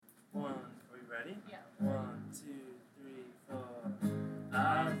One. Are we ready? Yeah. 1, 2, 3, 4.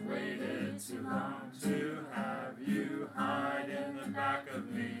 I've waited too long to have you hide in the back of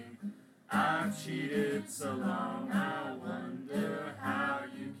me. I've cheated so long, I wonder how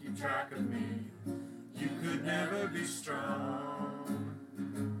you keep track of me. You could never be strong.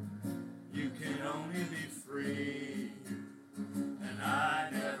 You can only be free. And I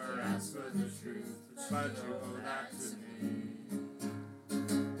never asked for the truth, but you owe that to me.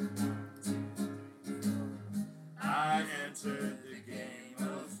 I entered the game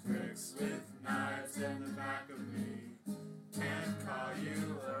of bricks with knives in the back of me. Can't call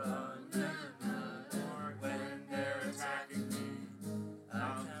you or under or when they're attacking me.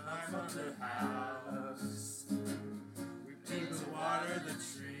 I'll climb on the house. We need to water the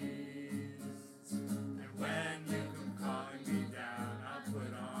trees. And when you come calling me down, I'll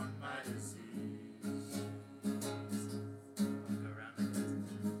put on my disease.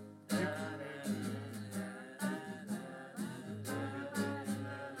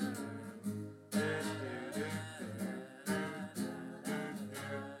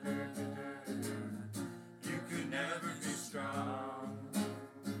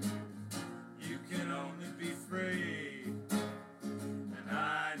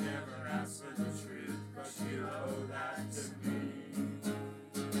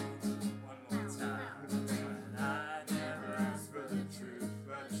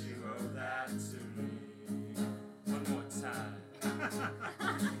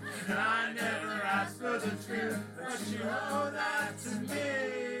 I never asked for the truth, but you owe that to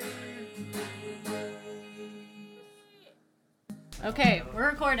me. Okay, we're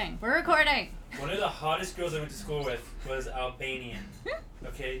recording. One of the hottest girls I went to school with was Albanian.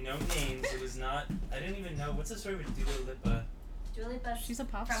 Okay, no names. It was not. I didn't even know. What's the story with Dua Lipa? Dua Lipa. She's a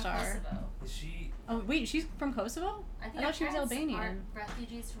pop from star. Kosovo. Is she? Oh wait, she's from Kosovo? I thought she was Albanian. Are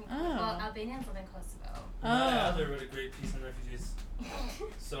refugees from Kosovo. Oh. Well, Albanians live in Kosovo. Maya Adler wrote a great piece on refugees.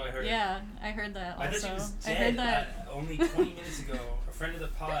 So I heard. Yeah, I heard that also. I thought she was dead. I heard that. Only 20 minutes ago, a friend of the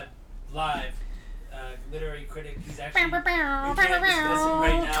pod, live, literary critic. He's actually we can't discuss it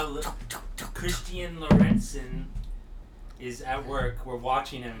right now. Christian Lorenzen is at work. We're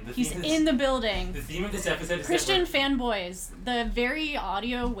watching him. He's in the building. The theme of this episode is Christian fanboys. The very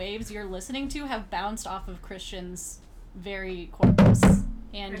audio waves you're listening to have bounced off of Christian's very corpus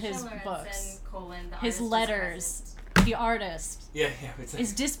and Christian his Lorenzen, books, the his artist letters. The artist it's like,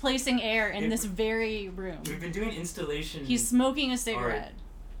 is displacing air in this very room. We've been doing installation. He's smoking a cigarette.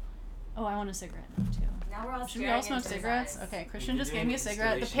 Oh, I want a cigarette now too. Now we're all Should we all smoke cigarettes? Okay, Christian just gave me a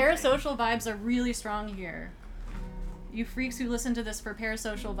cigarette. The installation parasocial vibes are really strong here. You freaks who listen to this for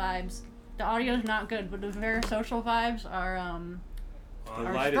parasocial vibes, the audio is not good, but the parasocial vibes are The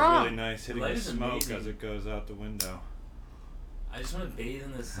are light strong. is really nice, hitting The light the is smoke amazing. as it goes out the window. I just want to bathe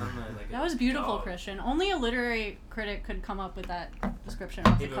in the sunlight like That was beautiful, Christian. Only a literary critic could come up with that description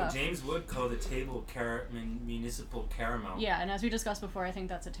off the But cuff. James Wood called the table municipal caramel. Yeah, and as we discussed before, I think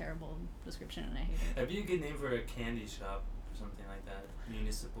that's a terrible description, and I hate it. That'd be a good name for a candy shop or something like that.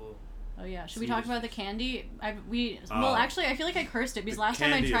 Municipal. Oh yeah, should we talk about the candy? Well, Oh. actually, I feel like I cursed it because The last time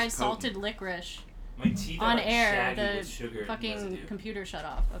I candy is tried potent. salted licorice My teeth are on like air. shaggy The with sugar fucking residue. computer shut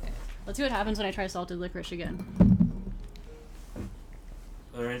off. Okay, let's see what happens when I try salted licorice again.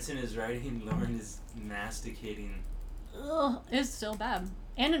 Lorenzen is writing, Lauren is masticating. Ugh, it's still bad.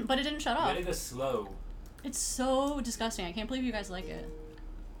 But it didn't shut You off. gotta go slow. It's so disgusting. I can't believe you guys like it.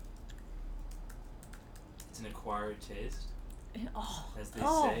 It's an acquired taste, Oh, as they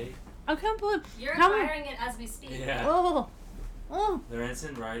oh. say. I can't believe. You're how many- acquiring it as we speak. Yeah. Oh, oh.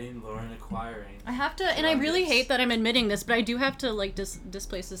 Lorenzen writing, Lauren acquiring. I have to, and I really Yes. hate that I'm admitting this, but I do have to like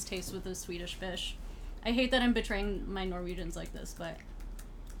displace this taste with a Swedish fish. I hate that I'm betraying my Norwegians like this, but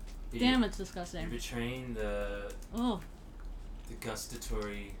damn, it's You're disgusting. betraying the Oh,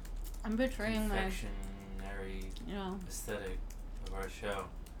 gustatory, I'm betraying my, confectionary aesthetic of our show.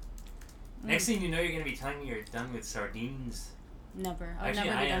 Next thing you know, you're gonna be telling me you're done with sardines. Never. I'll Actually,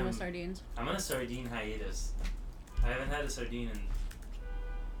 never I be done am- with sardines. I'm on a sardine hiatus. I haven't had a sardine in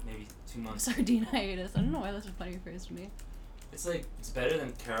maybe 2 months. Sardine hiatus. I don't know why that's a funny phrase to me. It's like, it's better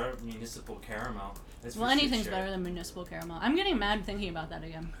than municipal caramel. That's Well, for shit anything's sure. better than municipal caramel. I'm getting mad thinking about that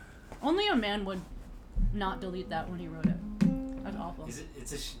again. Only a man would not delete that when he wrote it. That's awful. Is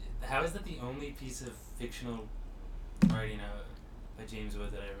it? How is that the only piece of fictional writing by James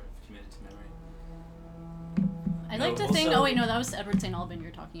Wood that I ever committed to memory? I No, like to think. also- Oh wait, no, that was Edward St. Alban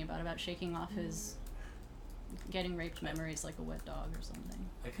you're talking about shaking off his getting raped memories like a wet dog or something.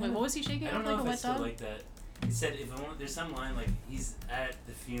 Wait, what was he shaking I off don't know like a if I wet still dog? like that. He said there's some line like he's at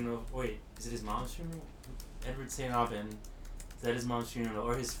the funeral. Wait, is it his mom's funeral? Edward St. Alban Is that his mom's funeral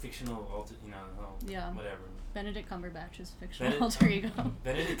or his fictional alter? Yeah. Whatever. Benedict Cumberbatch's fictional alter ego.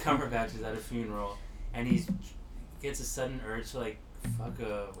 Benedict Cumberbatch is at a funeral, and gets a sudden urge to like fuck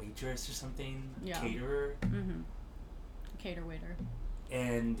a waitress or something. Yeah. Caterer. Mm-hmm. Cater waiter.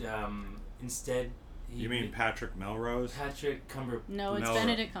 And instead. You mean Patrick Melrose? Patrick Cumberbatch. No, it's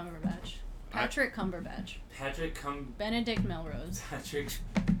Benedict Cumberbatch. Patrick Cumberbatch. Benedict Melrose. Patrick.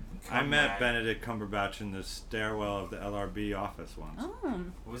 I met Benedict Cumberbatch in the stairwell of the LRB office once. Oh.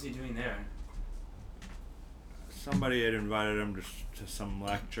 What was he doing there? Somebody had invited him to some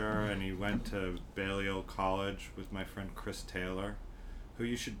lecture, and he went to Balliol College with my friend Chris Taylor, who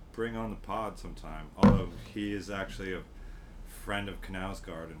you should bring on the pod sometime. Although he is actually a friend of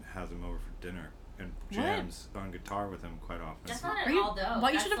Knausgaard and has him over for dinner and jams on guitar with him quite often. That's not Are an you, Aldo.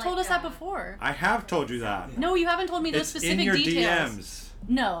 why you should have told us that before? I have told you that. No, you haven't told me those It's specific in your details. DMs.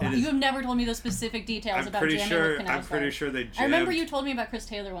 No, It you is- have never told me those specific details about jamming with Knausgaard. I'm pretty sure they jammed. I remember you told me about Chris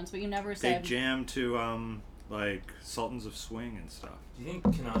Taylor once, but you never They said. jammed to like Sultans of Swing and stuff. Do you think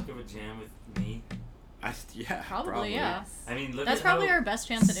Knausgaard would jam with me? Yeah, Probably, yeah. I mean, look That's at probably how our best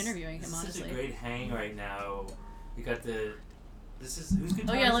chance at interviewing him, this is honestly. such a great hang right now. We got the. This is who's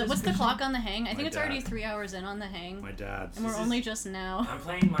guitar? Oh yeah, is like, this, what's the Christian? clock on the hang? I My think it's dad. already 3 hours in on the hang, My dad's. and we're This is- only just now. I'm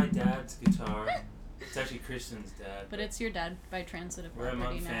playing my dad's guitar. It's actually Christian's dad. But it's your dad by transitive We're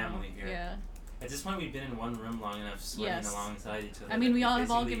property among now. family here. Yeah. At this point, we've been in one room long enough, sweating Yes. alongside each other. I mean, we that all have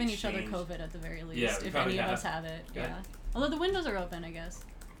all basically given each other exchanged- COVID at the very least, Yeah, we if probably any of have. us have it. Yeah. Yeah. Although the windows are open, I guess.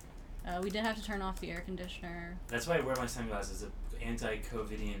 We did have to turn off the air conditioner. That's why I wear my sunglasses, an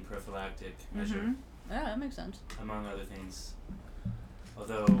anti-COVIDian prophylactic measure, Mhm. Yeah, that makes sense. among other things.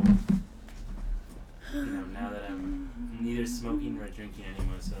 Although, now that I'm neither smoking nor drinking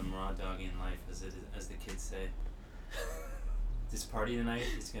anymore, so I'm raw dogging life, as the kids say. This party tonight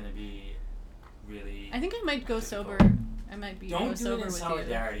is gonna be really. I think I might go difficult. sober. I might be Don't go do sober it in with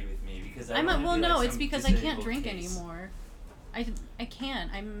solidarity with me because I you. wanna Well, be no, like it's some because I can't disabled drink case. anymore. I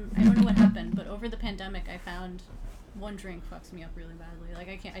can't. I don't know what happened, but over the pandemic, I found one drink fucks me up really badly. Like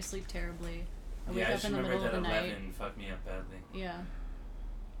I can't. I sleep terribly. I wake Yeah, I up just in the remember middle of that the night. 11 fucked me up badly, Yeah.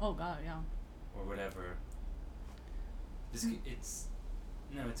 Oh God, yeah. or whatever. It's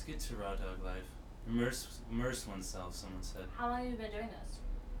good to raw dog life. Immerse oneself. Someone said. How long have you been doing this?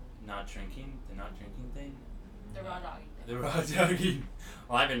 Not drinking, the not drinking thing. The raw dog. The raw dogging.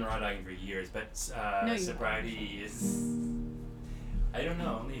 Well, I've been raw dogging for years, but No, you sobriety is. I don't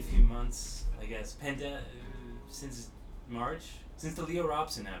know, only a few months, I guess. Since March, since the Leo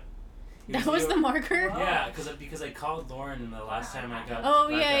Robson app. It That was Leo- the marker. Wow. Yeah, because I called Lauren the last time I got. Oh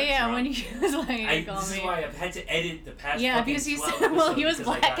I yeah, got yeah. drunk. When he was like, call This me. is why I've had to edit the past. Yeah, fucking because he 12 said- well, he episodes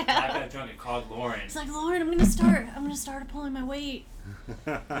was because I got blackout. drunk and called Lauren. He's like, Lauren, I'm gonna start pulling my weight.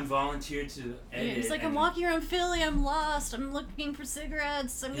 And volunteered to edit. Yeah, he's like, I'm and walking around Philly. I'm lost. I'm looking for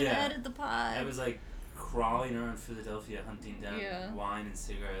cigarettes. I'm gonna Yeah. edit the pod. I was like crawling around Philadelphia hunting down Yeah. wine and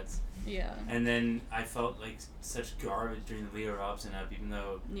cigarettes. Yeah. And then I felt like such garbage during the Leo Robson app, even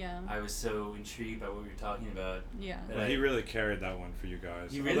though Yeah. I was so intrigued by what we were talking about. Yeah. Well, he really carried that one for you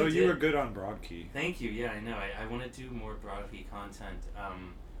guys. He really Although you did. were good on Broadkey. Thank you. Yeah, I know. I want to do more Broadway content.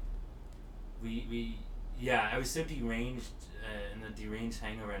 I was so deranged in the deranged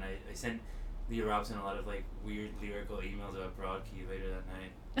hangover, and I sent Leo Robson a lot of like weird lyrical emails about Broadkey later that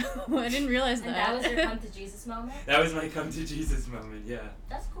night. I didn't realize And that. that was your come to Jesus moment? That was my come to Jesus moment. Yeah.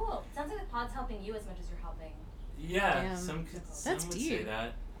 That's cool. Sounds like the pod's helping you as much as you're helping. Yeah. Damn. Some That's would say deep.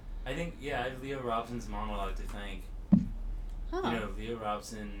 that. I think I have Leo Robson's monologue to thank. Huh. Leo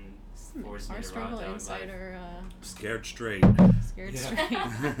Robson forced me Our to raw Struggle dog life. Insider, Scared straight. Scared Yeah.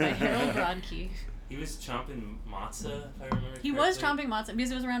 Straight by Harold Broadkey. He was chomping matzah, if I remember He was correctly. chomping matzah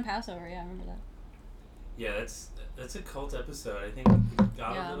because it was around Passover. Yeah, I remember that. Yeah, that's a cult episode. I think it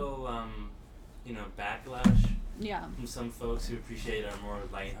got Yeah. a little, backlash Yeah. from some folks who appreciate our more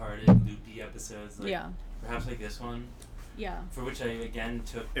lighthearted, loopy episodes. Like, Yeah. Perhaps like this one, Yeah. for which I again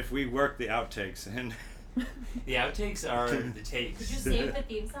took. If we work the outtakes in. The outtakes are the takes. Did you save the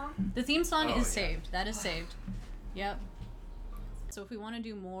theme song? The theme song Oh, is yeah. saved. That is saved. Yep. So if we want to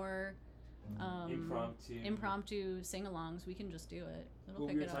do more impromptu sing-alongs, we can just do it. It'll Well,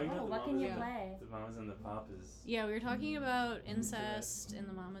 pick we were it up. talking Oh, about what can you Yeah. play? The mamas and the papas. Yeah, we were talking about incest in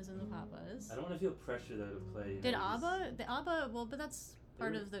the mamas and the papas. I don't want to feel pressure though to play. Did ABBA? The ABBA? Well, but that's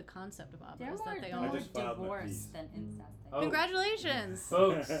part of the concept of ABBA. They're Is more, that they they're all. more just filed my divorce piece. than incest. I Oh. think. Congratulations!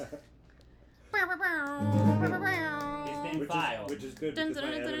 Folks, he's Which been filed. Which is good because my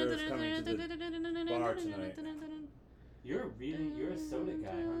editor is coming to the bar tonight. You're a soda guy,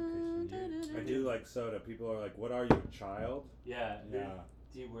 huh, Christian? I do like soda. People are like, "What are you, a child?" Yeah. Yeah.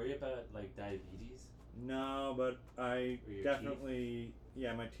 Do you worry about like diabetes? No, but I Or your definitely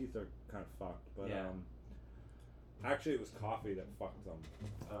yeah, my teeth are kind of fucked. But Yeah. actually, it was coffee that fucked them.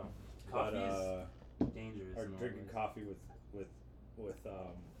 Oh, But coffee is dangerous. or in all drinking ways. coffee with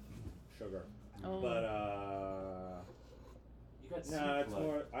sugar. Oh. But You got no, it's blood.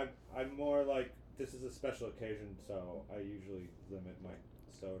 more. I'm more like this is a special occasion, so I usually limit my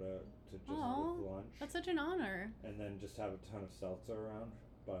soda to just Aw, with lunch, That's such an honor. and then just have a ton of seltzer around.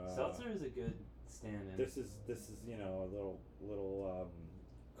 But Seltzer is a good stand-in. This is a little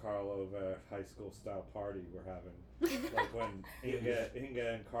Karlova high school style party we're having. Like when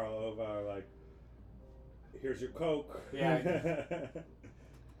Inga and Karlova are like, "Here's your Coke." Yeah.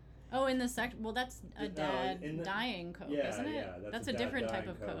 Oh, in the well, that's a No, dad in the- dying Coke, Yeah, isn't it? yeah, that's a a dad different type dying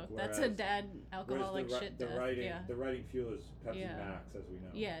of Coke, Coke. That's a whereas- dad alcoholic shit the death. writing Yeah. the writing fuel is Pepsi Yeah. Max, as we know.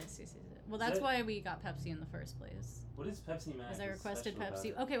 Yes. Well, Is that's it- why we got Pepsi in the first place. What is Pepsi Max? Because I requested special about Pepsi.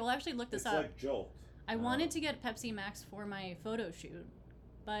 it? Okay, well, actually, look this It's up. like Jolt. I wanted to get Pepsi Max for my photo shoot,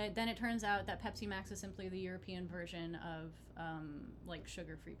 but then it turns out that Pepsi Max is simply the European version of like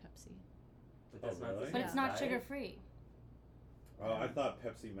sugar-free Pepsi. But that's Oh, not. really? The But same it's not diet? sugar free. Oh, I thought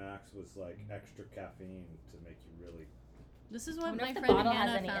Pepsi Max was like extra caffeine to make you really. This is I what wonder my if the friend bottle has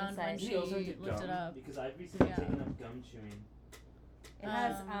Hannah any found when insides. she You also did looked gum, it up. because I've recently Yeah. taken up gum chewing. It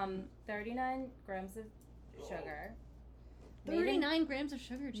has Um, 39 grams of sugar. 39 grams of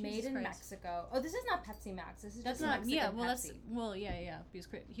sugar. Jesus Made in Christ. Mexico. Oh, this is not Pepsi Max. This is That's just not. Mexican Yeah. Well, Pepsi. Yeah. Because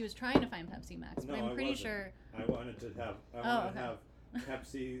he was trying to find Pepsi Max, but No, I'm I pretty wasn't. sure. I wanted to have. okay.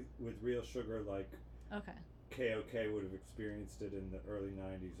 Pepsi with real sugar, like Okay. KOK would have experienced it in the early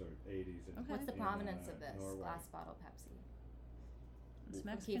 '90s or '80s. In, Okay. What's the in, provenance of this Norway. glass bottle Pepsi? It's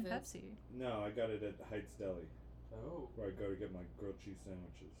Mexican Key Food? Pepsi. No, I got it at Heights Deli, Oh, where I go to get my grilled cheese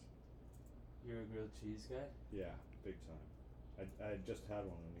sandwiches. you're a grilled cheese guy. Yeah, big time. I just had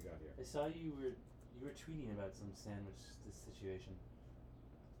one when you got here. I saw you were tweeting about some sandwich situation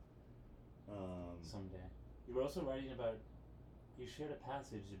someday. You were also writing about. You shared a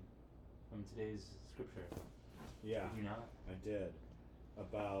passage from today's scripture. Yeah, Did you not? I did.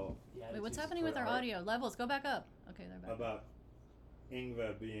 About Yeah. Wait, what's happening with our audio levels? Go back up. Okay, they're back. about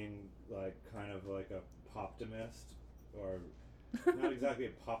Ingva being like kind of like a poptimist, or not exactly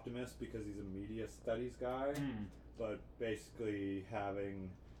a poptimist because he's a media studies guy, but basically having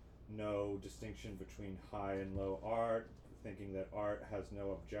no distinction between high and low art, thinking that art has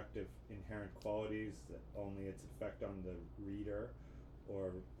no objective inherent qualities, that only its effect on the reader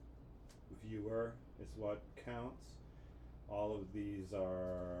or viewer is what counts. All of these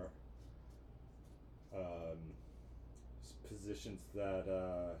are positions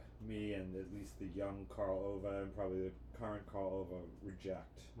that me and at least the young Karlova and probably the current Karlova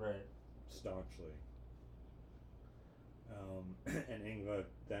reject Right. staunchly. And Ingva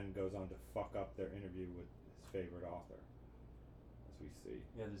then goes on to fuck up their interview with his favorite author, as we see.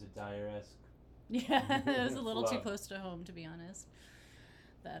 Yeah, there's a Dyer-esque. Yeah, it was a little too Fluff. close to home, to be honest.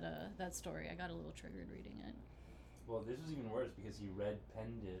 That story, I got a little triggered reading it. Well, this was even worse because he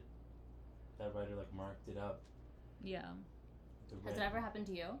penned it. That writer marked it up. Yeah. Has it ever happened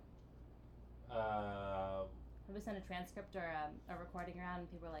to you? Uh, Have we sent a transcript or a recording around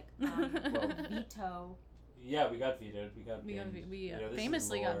and people were like, Well, veto? yeah, we got vetoed. We We banned. You know, this is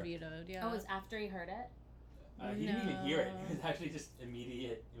famously got lore. vetoed. Yeah. Oh, it was after he heard it? He didn't even hear it. No. It was actually just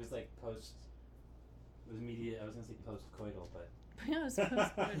immediate. It was post. It was immediate. I was gonna say post-coital, but Yeah, it was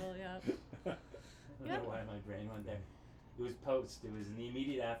post-coital, yeah. I don't know why my brain went there. It was post. It was in the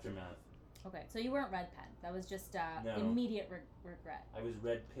immediate aftermath. Okay, so you weren't red pen. That was just No. immediate regret. I was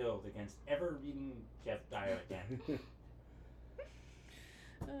red-pilled against ever reading Jeff Dyer again.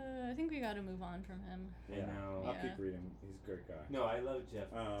 I think we got to move on from him. I Yeah, know. I'll Yeah. keep reading. He's a great guy. No, I love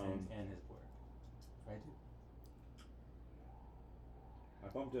Jeff Um, and his work. I do. I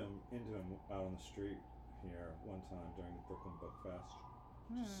bumped into him out on the street here one time during the Brooklyn Book Fest,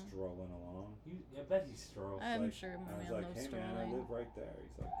 just strolling along. I bet he strolls. I'm Like, sure my I was man like, loves "Hey man, I strolling. live right there."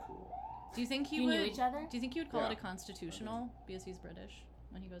 He's like, "Cool." Do you think he You would? knew each other? Do you think he would call it Yeah. a constitutional because he's British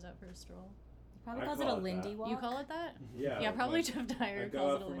when he goes out for a stroll? He probably I calls it call a it Lindy that. walk. You call it that? Yeah. Yeah, probably like, Jeff Dyer I go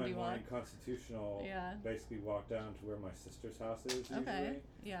calls out it a for my Lindy morning walk. constitutional. Yeah. Basically, walk down to where my sister's house is usually Okay.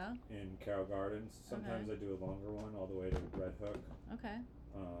 Yeah. in Carroll Gardens. Sometimes I do a longer one all the way to Red Hook. Okay.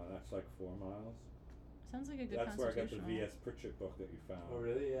 That's like 4 miles. Sounds like a good That's where I got the constitutional. V.S. Pritchett book that you found. Oh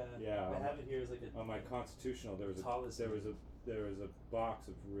really? Yeah. Yeah. I have it here as like a. On my constitutional, there was Tallest there was a box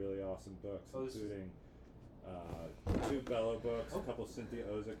of really awesome books, Oh, this is- including 2 Bellow books, Oh. a couple Cynthia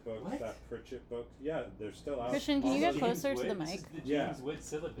Ozick books, What? that Pritchett book. Yeah, they're still out. Christian, can you Also get James closer to the Wood. This mic? is the Yeah. James Wood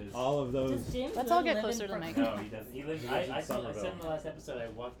syllabus. All of Does those. James Let's Wood all get live closer in to the mic. Brooklyn? No, he doesn't. He lives. He lives in I said in Somerville. the last episode I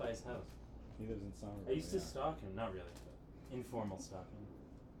walked by his house. He lives in Somerville. I used to yeah. stalk him, not really, but informal stalking.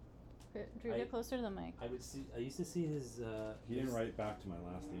 Drew, I- get closer to the mic. I used to see his. He didn't write back to my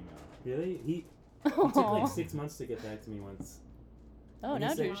last email. Really? He took like 6 months to get back to me once. Oh, and now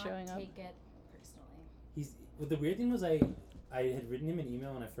he's like- Drew's showing up. Take it personally. Well, the weird thing was I had written him an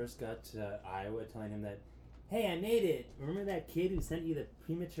email when I first got to Iowa, telling him that, hey, I made it. Remember that kid who sent you the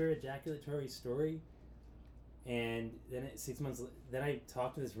premature ejaculatory story? And then 6 months, then I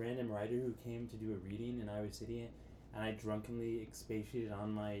talked to this random writer who came to do a reading in Iowa City, and I drunkenly expatiated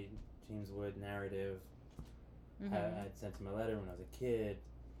on my James Wood narrative. Mhm. I'd sent him a letter when I was a kid.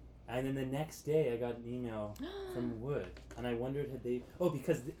 And then the next day, I got an email from Wood, and I wondered had they... Oh,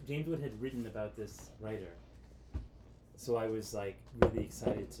 because James Wood had written about this writer. So I was, like, really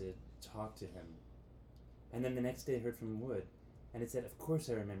excited to talk to him. And then the next day, I heard from Wood, and it said, of course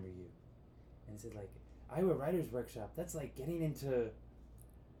I remember you. And it said, like, Iowa Writers Workshop, that's like getting into,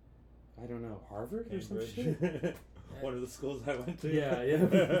 I don't know, Harvard or some shit? Cambridge. One of the schools I went to. Yeah,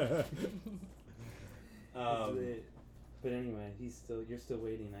 yeah. um, But anyway, you're still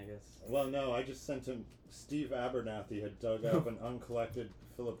waiting, I guess. well, no, I just sent him. Steve Abernathy had dug up an uncollected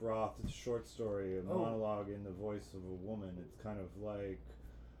Philip Roth short story, a Oh. monologue in the voice of a woman. It's kind of like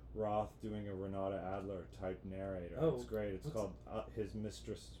Roth doing a Renata Adler type narrator. Oh, It's great. It's what's- called His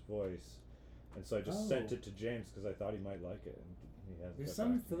Mistress' Voice. And so I just sent it to James because I thought he might like it. And he hasn't There's got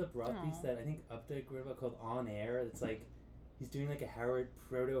some back to me. Philip Roth piece Aw. that I think Updike wrote about called On Air. It's like he's doing like a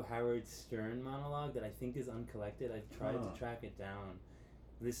proto Howard Stern monologue that I think is uncollected. I've tried Huh. to track it down.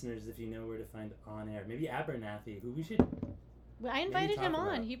 Listeners, if you know where to find On Air, maybe Abernathy, who we should. Well, I invited talk him about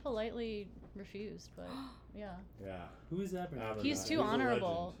on. it. He politely refused, but yeah. Yeah. Who is Abernathy? He's Abernathy. too He's a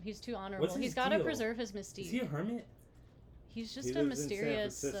honorable. legend. He's too honorable. What's his He's got to deal? preserve his Is he a mystique. hermit? He's just he a lives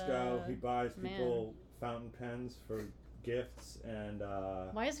mysterious. in San Francisco. He buys man. people fountain pens for gifts, and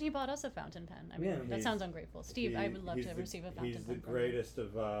Why hasn't he bought us a fountain pen? I mean, Yeah, that he's- sounds ungrateful. Steve, I would love he's to the- receive a fountain He's pen. the from you. greatest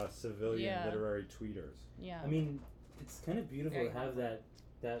of civilian Yeah. literary tweeters. Yeah. I mean, it's kind of beautiful Very to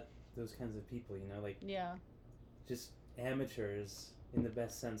have those kinds of people, you know, like yeah. just amateurs in the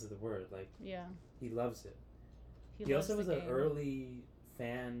best sense of the word. Like Yeah. he loves it. He loves also was the an game. early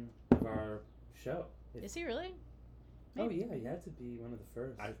fan of our show. Is he really? Oh Maybe. yeah, he had to be one of the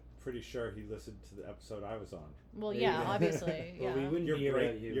first. I'm pretty sure he listened to the episode I was on. Well, Maybe. yeah, obviously. Well, Yeah. we wouldn't be here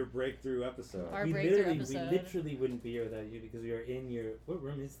without you. Your breakthrough episode. Our we breakthrough literally, episode. we literally wouldn't be here without you because we are in your. What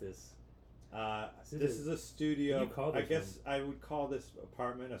room is this? This is a studio. What do you call I this guess I would call this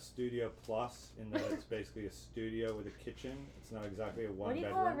apartment a studio plus, in that it's basically a studio with a kitchen. It's not exactly a one What do you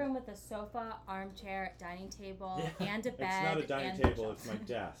bedroom. call a room with a sofa, armchair, dining table, and a bed? It's not a dining and table. bookshelf? It's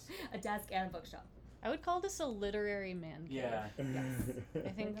my desk. A desk and a bookshelf. I would call this a literary man cave. Yeah. I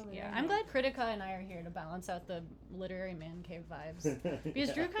think, Literary yeah. man I'm glad Critica and I are here to balance out the literary man cave vibes.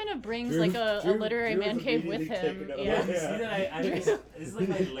 Because Drew kind of brings Drew- like a Drew- literary Drew man was cave with immediately him. taken over. Yeah. You see that? I this is like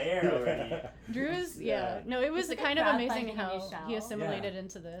my lair already. Drew's, yeah. No, it was It's like kind a of crowdfunding amazing in a how shell. he assimilated Yeah.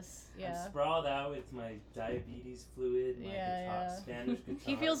 into this. I'm Yeah. sprawled out with my diabetes fluid, my Yeah, Spanish guitar.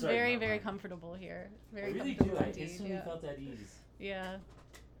 He feels Sorry, very, not very mine. comfortable here. Very I really comfortable do. I indeed. instantly Yeah. felt at ease. Yeah.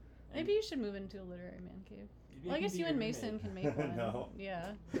 And Maybe you should move into a literary man cave. maybe Well, I can guess be you your and roommate. Mason can make one. No.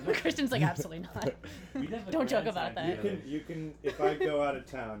 Yeah. Christian's like, absolutely not. We'd have a Don't joke grand about time that. You can. If I go out of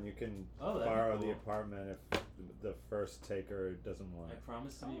town, you can Oh, that'd be borrow the cool. apartment if the first taker doesn't want I it.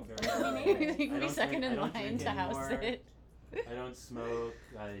 promise to be Oh, very. Well, you neighbors. can I be don't second drink- in I don't line drink to house anymore. it. I don't smoke.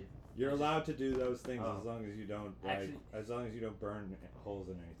 You're allowed to do those things Oh. as long as you don't Actually- as long as you don't burn holes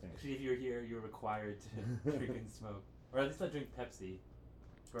in anything. Actually, if you're here, you're required to drink and smoke, or at least I drink Pepsi.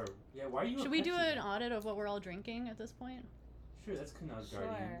 Or yeah, why are you? a Should we do Pepsi an guy? audit of what we're all drinking at this point? Sure, that's Kunal's Sure.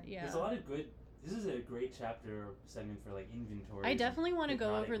 Guardian. Yeah. There's a lot of good. This is a great chapter segment for like inventory. I definitely want to go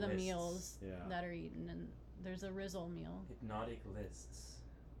hypnotic over the lists. meals Yeah. that are eaten, and there's a Rizzle meal. Hypnotic lists.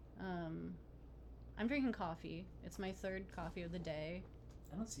 I'm drinking coffee. It's my third coffee of the day.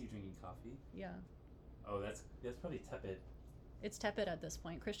 I don't see you drinking coffee. Yeah. Oh, that's probably tepid. It's tepid at this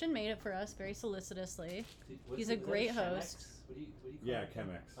point. Christian made it for us very solicitously. What's He's it- a was that great Chemex? host. What do you call Yeah, it?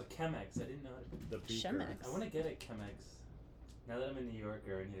 Chemex. A Chemex. I didn't know. The beaker. Chemex. I want to get a Chemex. Now that I'm a New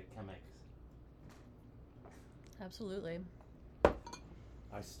Yorker, I need a Chemex. Absolutely.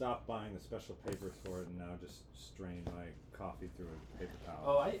 I stopped buying the special papers for it and now just strain my coffee through a paper towel.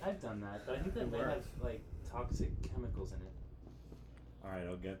 Oh, I've done that, but I think that It might have works. like toxic chemicals in it. All right,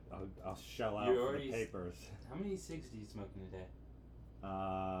 I'll shell out You're for already the papers. How many cigs do you smoke in a day?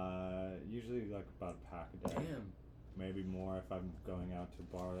 Usually like about a pack a day. Maybe more if I'm going out to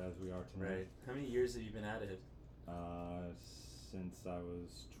bar as we are tonight. Right. How many years have you been at it? Since I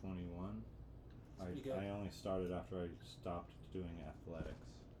was 21. That's pretty good. I only started after I stopped doing athletics.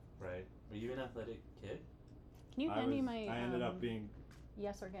 Right. Were you an athletic kid? Can you hand me my? I ended up being.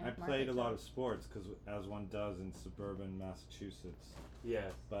 Yes, organic. I played a lot of sports because, as one does in suburban Massachusetts. Yeah.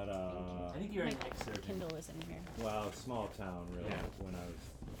 But I think you're an ex-surgeon. Kindle is in here. well, small town really Yeah. when I was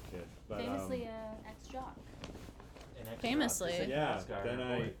a kid. But Famously ex-jock. An ex-jock, Famously. just like yeah. Oscar Then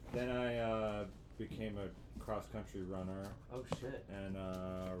Boyd. I became a cross country runner Oh shit. and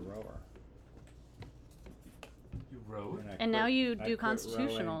a rower. You rode? I And now you I do quit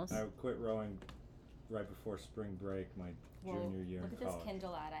constitutionals. I quit rowing right before spring break, my junior year Look in at this college.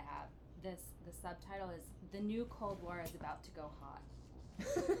 Kindle ad I have. The subtitle is "The New Cold War is About to Go Hot."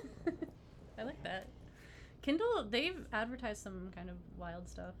 I like that. Kindle, they've advertised some kind of wild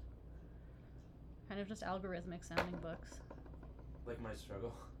stuff. Kind of just algorithmic sounding books. Like My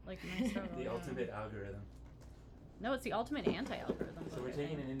Struggle. Like My Struggle. The yeah. ultimate algorithm. No, it's the ultimate anti-algorithm. So book, we're I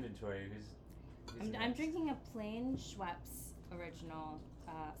taking think. an inventory. Who's I'm next? drinking a plain Schweppes original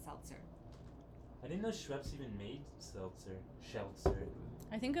seltzer. I didn't know Schweppes even made seltzer.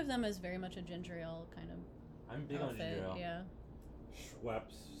 I think of them as very much a ginger ale kind of I'm big on outfit. ginger ale. Yeah.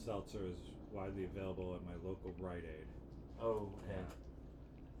 Schweppes seltzer is widely available at my local Rite Aid. Oh, okay.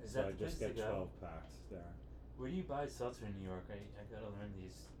 Yeah. Is So that I the just place get to go? 12 packs there. Where do you buy seltzer in New York? I gotta learn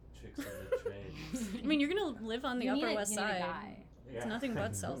these tricks of the trade. I mean, you're gonna live on the You Upper need a- West you need a Side. guy. It's nothing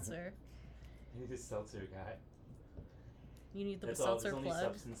but seltzer. I need a seltzer guy. You need the That's seltzer the only plug.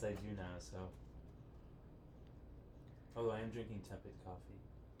 substance I do now, so. Although I am drinking tepid coffee.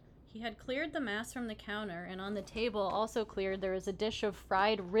 He had cleared the mass from the counter, and on the table, also cleared, there was a dish of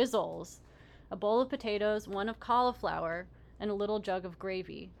fried rizzles, a bowl of potatoes, one of cauliflower, and a little jug of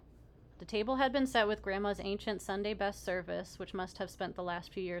gravy. The table had been set with Grandma's ancient Sunday best service, which must have spent the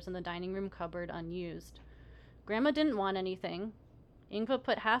last few years in the dining room cupboard unused. Grandma didn't want anything. Ingva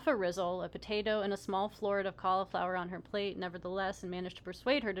put half a rizzle, a potato, and a small floret of cauliflower on her plate, nevertheless, and managed to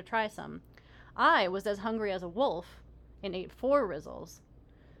persuade her to try some. I was as hungry as a wolf, and ate 4 rizzles.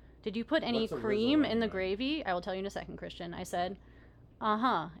 Did you put any What's a cream rizzle in the anyway? gravy? I will tell you in a second, Christian. I said,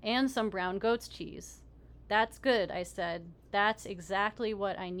 uh-huh, and some brown goat's cheese. That's good, I said. That's exactly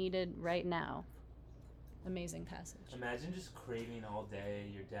what I needed right now. Amazing passage. Imagine just craving all day,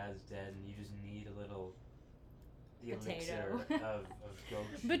 your dad's dead, and you just need a little. The Potato. elixir of goat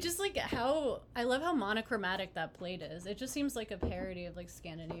cheese. But just like how, I love how monochromatic that plate is. It just seems like a parody of like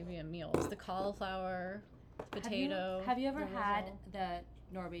Scandinavian meals. The cauliflower, potato. Have you ever the had rizzle. the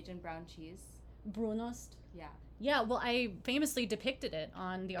Norwegian brown cheese? Brunost? Yeah. Yeah, well, I famously depicted it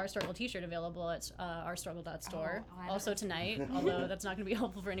on the Our Struggle t-shirt available at ourstruggle.store. Oh, I also haven't seen tonight, although that's not going to be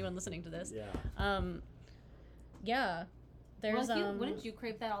helpful for anyone listening to this. Yeah. Yeah, there's Well, wouldn't you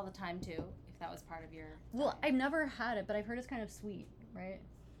crave that all the time too, if that was part of your? Well, diet? I've never had it, but I've heard it's kind of sweet, right?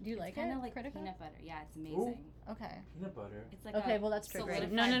 Do you It's like kind it? of like Critica? peanut butter. Yeah, it's amazing. Okay. Peanut butter. It's like Okay, a well, that's triggering.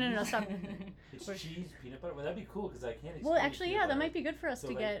 solidified- No, stop. It's We're- cheese, peanut butter. Well, that'd be cool because I can't. Well, explain actually, peanut yeah, that butter. might be good for us So,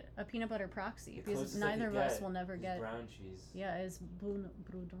 to like, get a peanut butter proxy The because closest I neither could of us get will never is get. brown cheese. Yeah, it's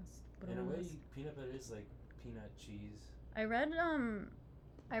brunost. In a way, peanut butter is like peanut cheese. I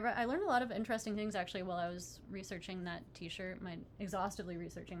learned a lot of interesting things actually while I was researching that T-shirt, exhaustively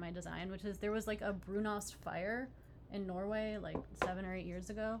researching my design, which is there was like a Brunost fire in Norway like 7 or 8 years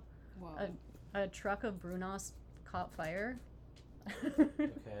ago. Whoa. A truck of Brunost caught fire.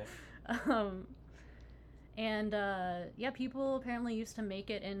 Okay. Yeah, people apparently used to make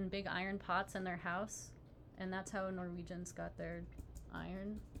it in big iron pots in their house, and that's how Norwegians got their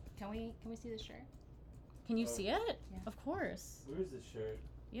iron. Can we see the shirt? Can you Oh. see it? Yeah. Of course. Where's the shirt?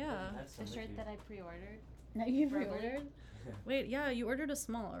 Yeah. I have some The with shirt you. that I pre-ordered. Now you Verbally. pre-ordered? Wait, yeah, you ordered a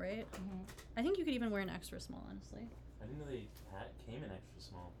small, right? Mm-hmm. I think you could even wear an extra small, honestly. I didn't know they came in extra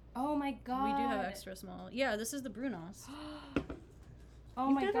small. Oh my god. We do have extra small. Yeah, this is the Brunost. Oh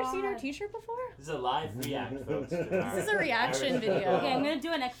You've my never god. seen our T-shirt before? This is a live react, folks. to our This is a reaction Irish video. people. Okay, I'm gonna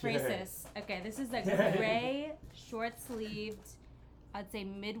do an ekphrasis. Okay, this is a gray, short-sleeved, I'd say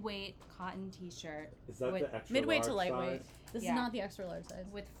mid-weight cotton T-shirt Is that with the extra Midweight to large lightweight. size? This Yeah. is not the extra large size.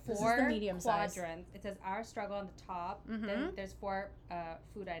 with This is the 4 medium size. quadrants. It says "Our Struggle" on the top. Then Mhm. there's 4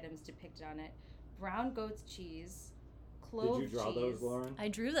 food items depicted on it: brown goat's cheese, clove Did you draw cheese, those, Lauren? I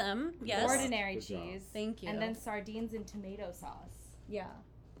drew them. Yes. ordinary Good job. cheese, Thank you. and then sardines and tomato sauce. Yeah.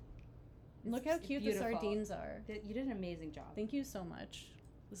 Look how It's cute beautiful. the sardines are. You did an amazing job. Thank you so much.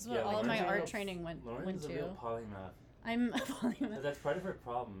 This is what Yeah, all of my Lauren's a art real- training went Lauren's a to. real polymath. I'm a polymath. That's part of her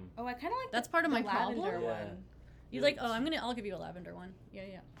problem. Oh, I kind of like That's the, part of the my problem? lavender Yeah. one. You like? Oh, I'll give you a lavender one. Yeah,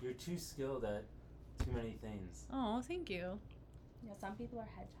 yeah. You're too skilled at too many things. Oh, thank you. Yeah, some people are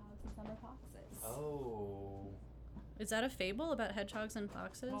hedgehogs and some are foxes. Oh. Is that a fable about hedgehogs and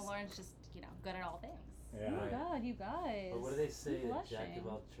foxes? Well, Lauren's just good at all things. Oh my Right. god, you guys. Or what do they say? I'm A jack blushing. of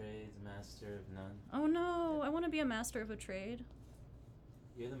all trades, master of none. Oh no, I want to be a master of a trade.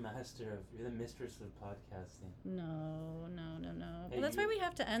 You're the mistress of podcasting. No. Hey, Well, that's you- why we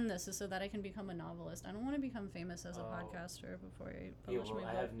have to end this, is so that I can become a novelist. I don't want to become famous as a Oh. podcaster before I Yeah, publish well, my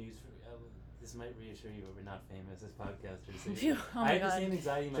I book. have news for you. This might reassure you, but we're not famous as podcasters. So Phew, oh I my have the God. same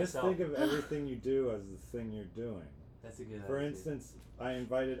anxiety Just myself. think of everything you do as the thing you're doing. That's a good For attitude. instance, I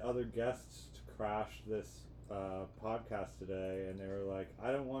invited other guests to crash this podcast today, and they were like,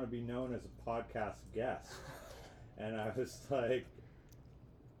 I don't want to be known as a podcast guest. And I was like,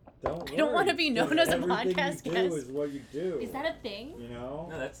 don't I don't wanna worry, be known because as a everything podcast you guest. do is what you do. Is that a thing? You know?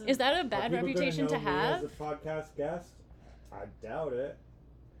 No, that's Is that a Are bad people gonna reputation to know me have? as a podcast guest? I doubt it.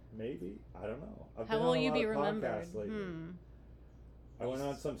 Maybe. I don't know. I've How been will on a you lot be of remembered? podcasts lately. I went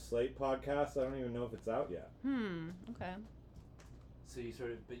on some Slate podcast. I don't even know if it's out yet. Okay. So you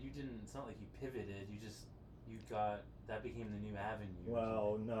sort of, but you didn't. It's not like you pivoted. You got that became the new avenue. or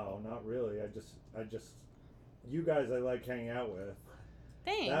Well, something. no, not really. I just, you guys I like hanging out with.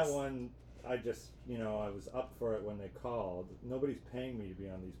 Thanks. That one, I just, I was up for it when they called. Nobody's paying me to be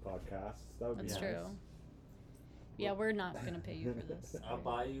on these podcasts. That would That's be true. nice. Yeah, we're not gonna pay you for this. I'll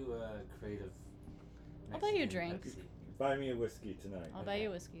buy you a crate of. I'll buy you a Mexican drink. Pepsi. Buy me a whiskey tonight. I'll buy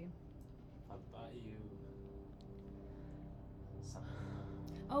you whiskey. I'll buy you something.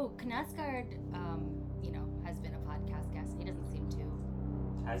 Oh, Knausgaard, has been a podcast guest. He doesn't seem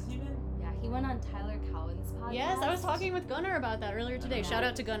to. Has he been? Yeah, he went on Tyler Cowen's podcast. Yes, I was talking with Gunnar about that earlier today. I don't Shout know.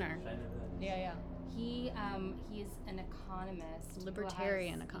 out to Gunnar. Should I know that? Yeah. He's an economist. who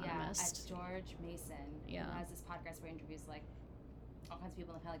Libertarian has- economist. Yeah, at George Mason. Yeah. Who has this podcast where he interviews like all kinds of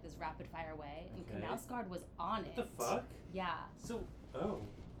people in kind of like this rapid fire way. And Okay. Knausgaard was on What it. the fuck? Yeah. So,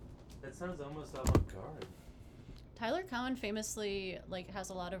 that sounds almost avant-garde. Tyler Cowen famously has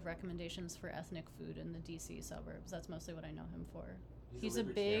a lot of recommendations for ethnic food in the DC suburbs. That's mostly what I know him for. He's a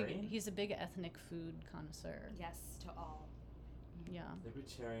big ethnic food connoisseur. Yes to all. Yeah.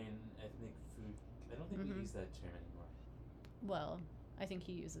 Libertarian ethnic food. I don't think Mhm. we use that term anymore. Well, I think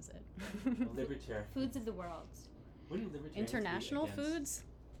he uses it. Well, libertarian. Foods of the world. Wouldn't libertarians be International against- foods?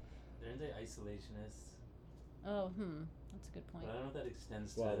 Aren't they isolationists? Oh, that's a good point. But I don't know if that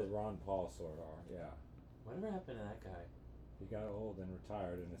extends Well, to. the Ron Paul sort are, yeah. Whatever happened to that guy? He got old and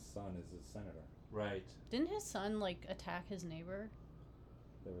retired, and his son is a senator. Right. Didn't his son attack his neighbor?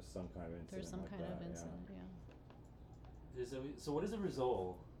 There was some kind of incident. There's some like kind that, of yeah. incident, yeah. So what is a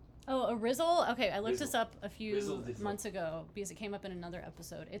risole? Oh, a rizzle? Okay, I looked this Rizzle. up a few Rizzle. months ago because it came up in another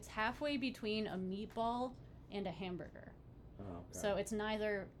episode. It's halfway between a meatball and a hamburger. Oh, okay. So it's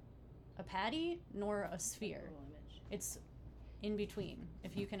neither a patty nor a sphere. Google image. It's in between,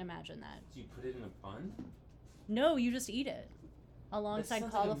 if you can imagine that. Do you put it in a bun? No, you just eat it alongside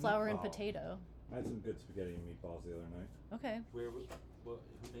sounds like a cauliflower and meatball. potato. I had some good spaghetti and meatballs the other night. Okay. Who I made was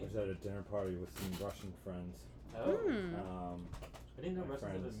it? at a dinner party with some Russian friends. Oh. Hmm. I didn't know My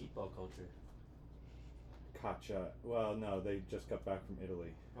Russians have a friends. meatball culture. Kacha. Well, no, they just got back from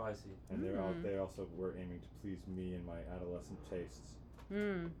Italy, Oh, I see. and Mm. they also were aiming to please me and my adolescent tastes.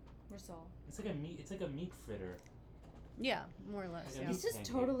 Risol. It's like a meat fritter. Yeah, more or less. Like a Yeah. meat This is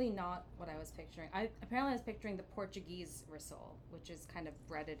pancake. totally not what I was picturing. I was picturing the Portuguese risol, which is kind of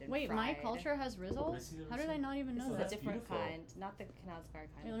breaded and Wait, fried. my culture has Let rizzle? me see the How did I risol. not even know This is that? a different beautiful. kind, not the Knausgaard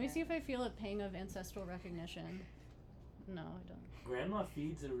kind. Wait, let me see if I feel a pang of ancestral recognition. No, I don't. Grandma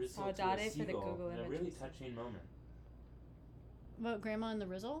feeds a risole to Saudade a for the seagull Google in a image. really touching moment. What, Grandma and the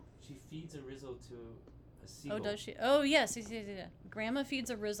Rizzle? She feeds a risole to a seagull. Oh, does she? Oh, yes. Grandma feeds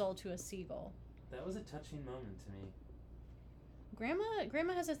a Rizzle to a seagull. That was a touching moment to me.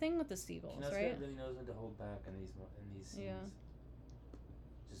 Grandma has a thing with the seagulls, Knausgaard right? really knows when to hold back in these scenes. Yeah.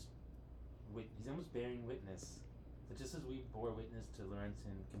 Just he's almost bearing witness. But just as we bore witness to Lawrence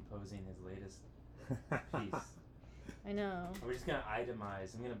in composing his latest piece, I know. we're just gonna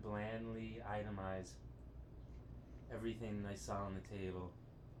itemize. I'm gonna blandly itemize everything I saw on the table.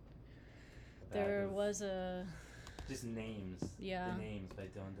 A bag There of was a. just names. Yeah. The names by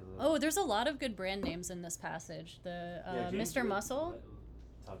Don DeLillo. Oh, there's a lot of good brand names in this passage. The James Mr. Wood Muscle.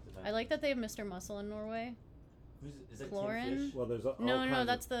 talked about. I like that they have Mr. Muscle in Norway. Is that Tim Chlorine? Fish? Well, there's all No, kinds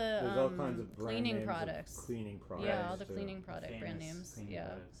that's the there's all kinds of brand cleaning names of products. cleaning products. Yeah, all the too. cleaning product brand Famous names. cleaning Yeah.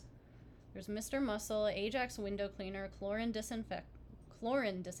 products. There's Mr. Muscle, Ajax window cleaner, chlorine disinfectant,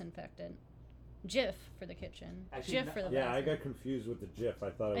 Jif for the kitchen, Actually, Jif for the Yeah, I bathroom. got confused with the Jif.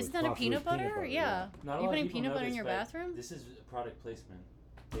 I thought it was Isn't that a possibly peanut butter? Yeah. Not a You lot of putting people peanut know butter in this, your but bathroom? This is product placement.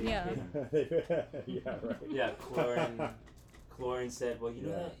 Yeah. Yeah, right. Yeah, Chlorine said, well, you know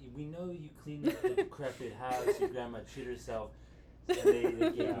Yeah. that we know you cleaned up the decrepit house, your grandma shit herself. And they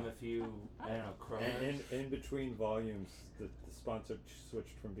gave Yeah. him a few, I don't know, And Coronas. in between volumes, the sponsor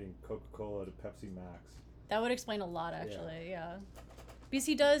switched from being Coca-Cola to Pepsi Max. That would explain a lot, actually. Yeah. Because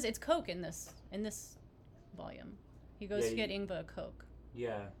he does. It's Coke in this volume. He goes Yeah, to get Ingva a Coke.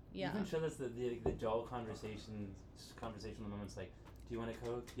 Yeah. Yeah. You even showed us the dull conversational moments like, do you want a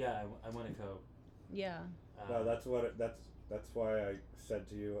Coke? Yeah, I want a Coke. Yeah. Well, that's why I said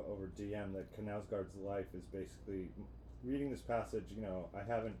to you over DM that Knausgaard's life is basically reading this passage. You know, I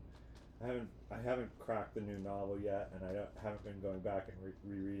haven't cracked the new novel yet, and I haven't been going back and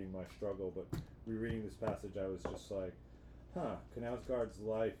rereading my struggle. But rereading this passage, I was just like, huh, Knausgaard's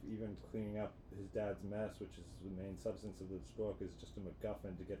life, even cleaning up his dad's mess, which is the main substance of this book, is just a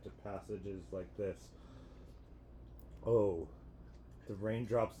MacGuffin to get to passages like this. Oh, the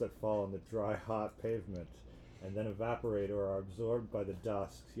raindrops that fall on the dry, hot pavement and then evaporate or are absorbed by the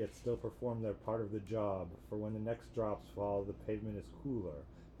dust, yet still perform their part of the job, for when the next drops fall, the pavement is cooler,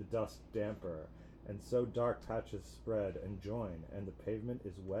 the dust damper, and so dark patches spread and join, and the pavement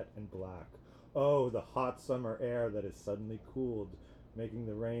is wet and black. Oh, the hot summer air that is suddenly cooled, making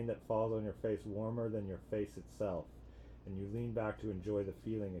the rain that falls on your face warmer than your face itself, and you lean back to enjoy the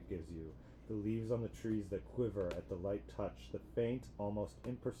feeling it gives you. The leaves on the trees that quiver at the light touch, the faint, almost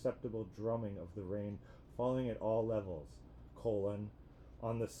imperceptible drumming of the rain falling at all levels,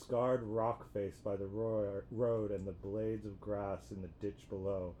 on the scarred rock face by the road and the blades of grass in the ditch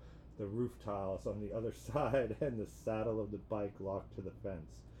below, the roof tiles on the other side and the saddle of the bike locked to the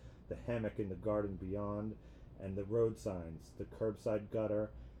fence, the hammock in the garden beyond, and the road signs, the curbside gutter,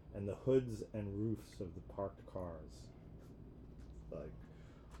 and the hoods and roofs of the parked cars. Like,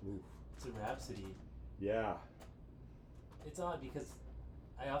 oof. It's a rhapsody. Yeah. It's odd because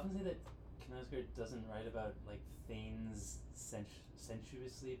I often say that Knausgaard doesn't write about like things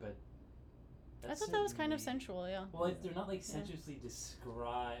sensuously, but I thought that was kind of certainly- sensual, yeah. Well, they're not like sensuously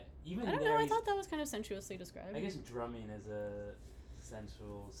described. Even I don't there know, I he's- thought that was kind of sensuously described. I guess drumming is a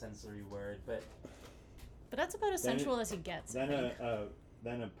sensory word, but But that's about as Then sensual as he gets. I Then think.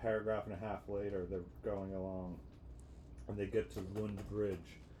 then a paragraph and a half later, they're going along, and they get to Lund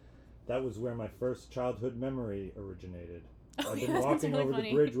Bridge. That was where my first childhood memory originated. Oh, I'd yeah, been that's walking really over funny.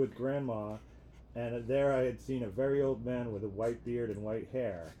 the bridge with Grandma, and there I had seen a very old man with a white beard and white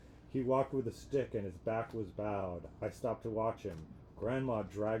hair. He walked with a stick, and his back was bowed. I stopped to watch him. Grandma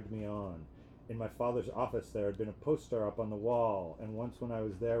dragged me on. In my father's office there had been a poster up on the wall, and once when I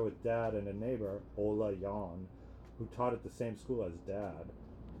was there with Dad and a neighbor, Ola Jan, who taught at the same school as Dad,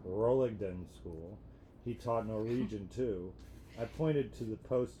 Roligden School, he taught Norwegian too, I pointed to the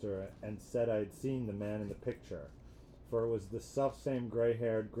poster and said I had seen the man in the picture, for it was the self-same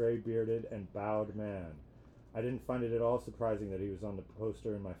gray-haired, gray-bearded, and bowed man. I didn't find it at all surprising that he was on the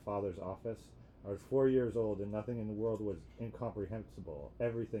poster in my father's office. I was 4 years old, and nothing in the world was incomprehensible.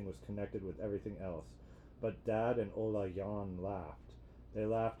 Everything was connected with everything else. But Dad and Ola Jan laughed. They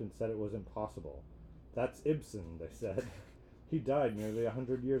laughed and said it was impossible. That's Ibsen, they said. He died nearly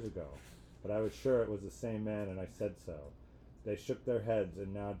 100 years ago. But I was sure it was the same man, and I said so. They shook their heads,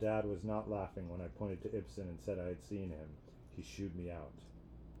 and now Dad was not laughing when I pointed to Ibsen and said I had seen him. He shooed me out.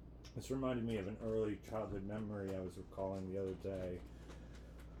 This reminded me of an early childhood memory I was recalling the other day,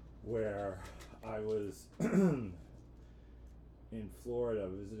 where I was in Florida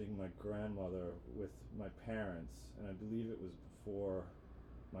visiting my grandmother with my parents, and I believe it was before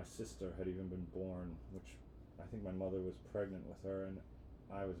my sister had even been born, which I think my mother was pregnant with her, and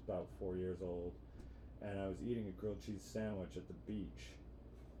I was about 4 years old, and I was eating a grilled cheese sandwich at the beach,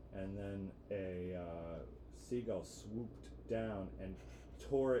 and then a seagull swooped down and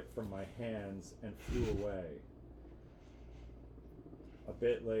tore it from my hands and flew away. A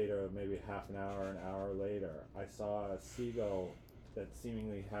bit later, maybe half an hour later, I saw a seagull that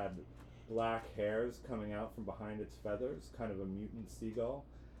seemingly had black hairs coming out from behind its feathers, kind of a mutant seagull,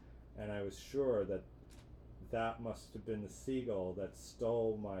 and I was sure that that must have been the seagull that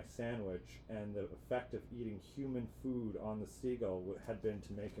stole my sandwich, and the effect of eating human food on the seagull had been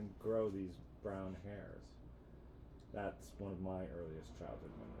to make him grow these brown hairs. That's one of my earliest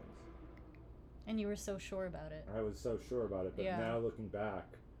childhood memories. And you were so sure about it. I was so sure about it, but Yeah. now looking back,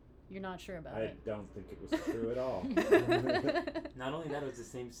 You're not sure about I it. don't think it was true at all. not only that, it was the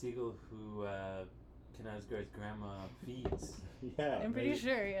same seagull who Knausgaard's grandma feeds. Yeah, I'm pretty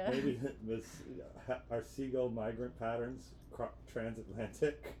sure, yeah. Maybe are seagull migrant patterns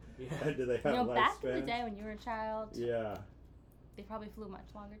transatlantic? Yeah. And do they have You know, back in the lifespans? day when you were a child, Yeah. they probably flew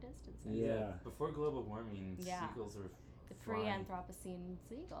much longer distances. Yeah. Before global warming, Yeah. seagulls were The flying. pre-Anthropocene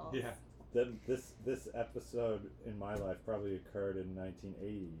seagulls. Yeah. Then this episode in my life probably occurred in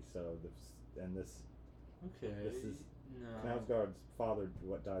 1980. So this Okay. No. Knausgaard's father,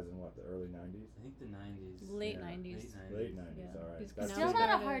 dies in the early 90s? I think the 90s. Late Yeah. 90s. Late 90s, Yeah. all right. He's That's Still Knausgaard not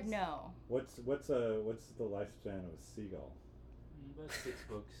a is- hard no. What's the lifespan of a seagull? About 6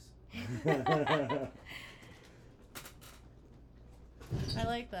 books. I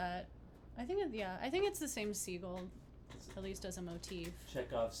like that. I think it's the same seagull, at least as a motif.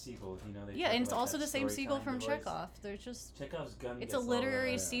 Chekhov's seagull, you know. They Yeah, talk and it's about also that the same seagull story from time device. Chekhov. They're just Chekhov's gun it's gets a all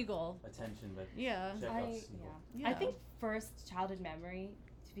literary yeah. seagull. attention, but Yeah. Chekhov's seagull. Yeah. I think first childhood memory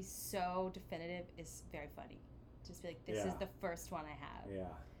to be so definitive is very funny. Just be like, this is Yeah. the first one I have.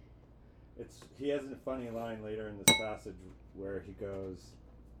 Yeah. He has a funny line later in this passage where he goes,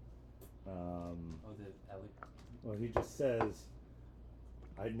 Oh, the Alec. well, he just says,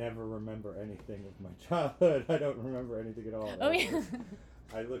 I never remember anything of my childhood. I don't remember anything at all. Oh yeah.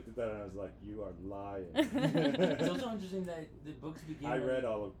 I looked at that and I was like, you are lying. It's also interesting that the books begin. I with- read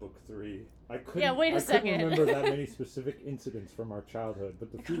all of book 3. I couldn't, Yeah, wait a I second. couldn't remember that many specific incidents from our childhood,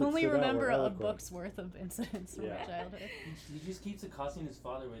 but the I few can that only stood out were remember a eloquent. book's worth of incidents from Yeah. my childhood. He just keeps accosting his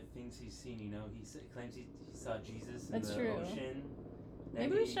father with things he's seen. You know, claims he saw Jesus in That's the true. ocean.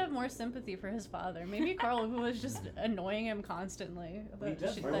 Maybe we should have more sympathy for his father. Maybe Carl was just annoying him constantly Well, he about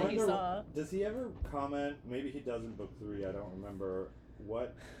does. shit I that he wonder, saw. does he ever comment, maybe he does in book 3, I don't remember,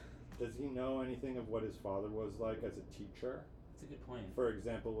 does he know anything of what his father was like as a teacher? That's a good point. For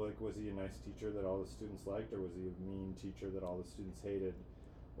example, like, was he a nice teacher that all the students liked, or was he a mean teacher that all the students hated?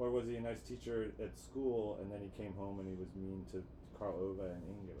 Or was he a nice teacher at school and then he came home and he was mean to Karl Ove and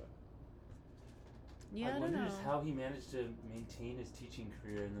Ingela? Yeah, I don't wonder know. just how he managed to maintain his teaching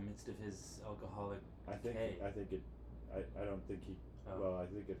career in the midst of his alcoholic. I think Okay. I don't think he. Oh. Well, I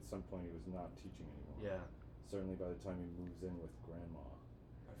think at some point he was not teaching anymore. Yeah. Certainly by the time he moves in with grandma.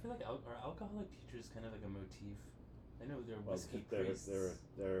 I feel like are alcoholic teachers kind of like a motif? I know they're Well, whiskey they're priests.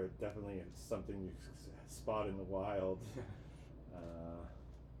 they're definitely something you spot in the wild.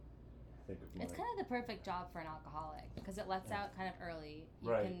 Think of It's my- kind of the perfect job for an alcoholic because it lets Yeah. out kind of early. You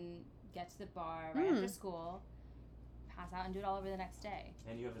Right. can get to the bar right after school, pass out, and do it all over the next day.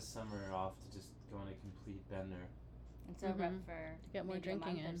 And you have a summer off to just go on a complete bender. And so rep Mhm. for Get more maybe drinking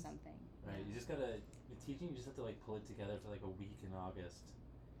a month in. or something. Right. You just gotta with teaching. You just have to like pull it together for like a week in August,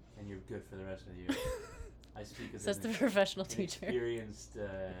 and you're good for the rest of the year. I speak as Says an the professional an teacher. experienced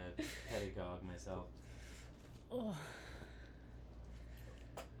pedagogue myself. Oh.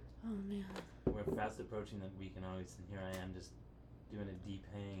 Oh man, We're fast approaching that week in August, and here I am just doing a deep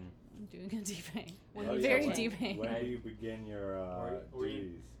hang. I'm doing a deep hang. When Oh, you yeah, Very when- deep hang. When do you begin your or you-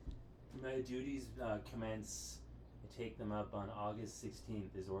 duties? My duties commence. I take them up on August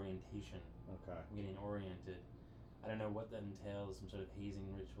 16th. Is orientation. Okay. I'm getting oriented. I don't know what that entails. Some sort of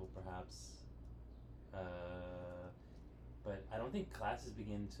hazing ritual, perhaps. But I don't think classes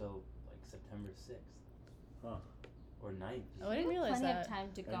begin till like September 6th Huh. or 9th. Oh, I didn't realize Plenty that. of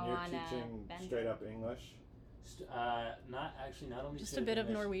time to go And you're on a teaching bender. straight up English? Not only Just a straight bit of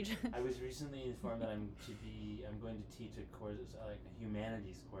English. Norwegian. I was recently informed that I'm going to teach a course, like a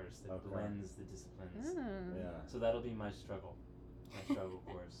humanities course that Okay. blends the disciplines. Mm. Yeah. So that'll be my struggle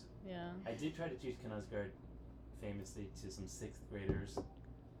course. Yeah. I did try to teach Knausgaard famously to some 6th graders,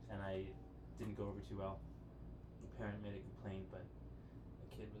 and I didn't go over too well. The parent made a complaint, but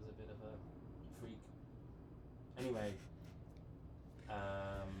the kid was a bit of a freak. Anyway,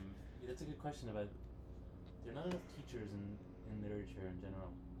 that's a good question about. There are not enough teachers in literature in general.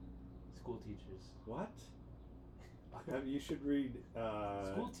 School teachers. What? You should read.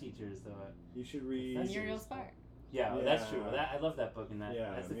 School teachers, though. You should read. Muriel Spark. Yeah, well, that's Yeah. true. I love that book, and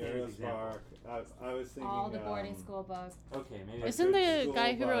Yeah, that's the Muriel famous example. Spark. I was thinking. All the boarding school books. Okay, maybe. Isn't the School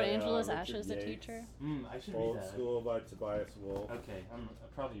guy who wrote by, Angela's Richard Ashes a Yates. teacher? I should Old read that. School by Tobias Wolff. Okay, I'm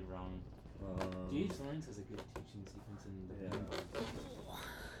probably wrong. D.H. Lawrence has a good teaching sequence in the Yeah. book.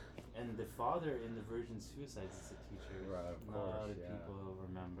 And the father in the Virgin Suicides is a teacher. Right, of Not a lot course, of yeah. people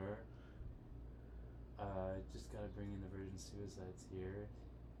remember. Just gotta bring in the Virgin Suicides here.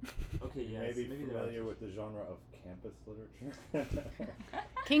 Okay, You yes, may be maybe familiar with the genre of campus literature.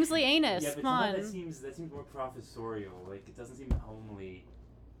 Kingsley Anus, Yeah, but come on. that seems more professorial. Like it doesn't seem homely.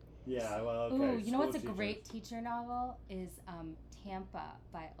 Yeah, well, okay. Ooh, you know what's a school great teachers. teacher novel is Tampa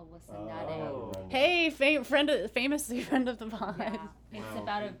by Alyssa Oh, Nutting. Oh. Hey, famously friend of the pod. Yeah, it's Wow.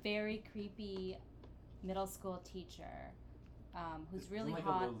 about a very creepy middle school teacher who's Isn't really like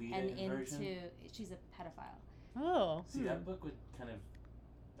a hot Lolita and into. version? She's a pedophile. Oh. See, that book would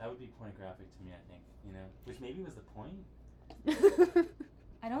that would be pornographic to me, I think, you know, which maybe was the point.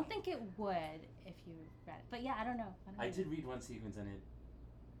 I don't think it would if you read it, but yeah, I don't know. I did read one sequence and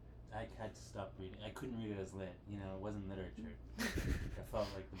I had to stop reading. I couldn't read it as lit, you know, it wasn't literature. I felt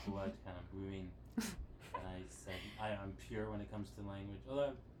like the blood kind of brewing, and I said I'm pure when it comes to language.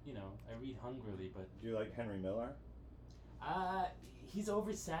 Although, I read hungrily, but Do you like Henry Miller? he's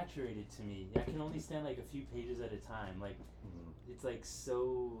oversaturated to me. I can only stand like a few pages at a time. Like it's like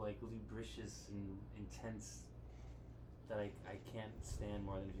so like lubricious and intense that I can't stand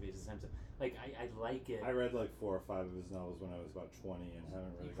more than a few pages at a time. So like I like it. I read like 4 or 5 of his novels when I was about 20 and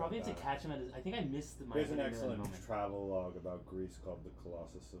haven't really. You probably have got to back. catch him at his. I think I missed my. There's an Henry Miller excellent moment. travelogue about Greece called The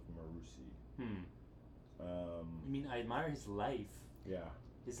Colossus of Marousi. I mean, I admire his life. Yeah.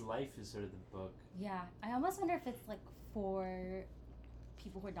 His life is sort of the book. Yeah, I almost wonder if it's like for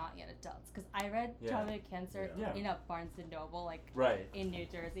people who are not yet adults. Because I read Yeah. Childhood Cancer Yeah. in a Barnes and Noble, like Right. in New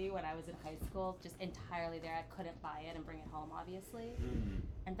Jersey when I was in high school, just entirely there. I couldn't buy it and bring it home, obviously.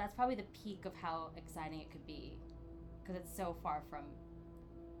 And that's probably the peak of how exciting it could be, because it's so far from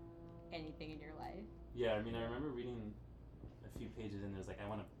anything in your life. Yeah, I mean, I remember reading a few pages and it was like, I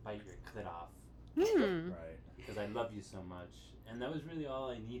want to bite your clit off Right. because I love you so much. And that was really all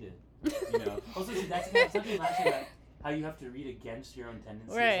I needed. Also, see, that's kind of something last year about how you have to read against your own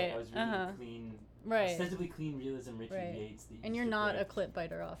tendencies. Right, Like I was reading uh-huh. clean, Right. ostensibly clean realism, Richard Right. Yates. The And you're Easter not a Egg. clit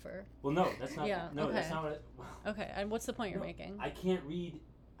biter offer. Well, no, that's not. Yeah, no, that's okay. not what. Okay, and what's the point you're No, making? I can't read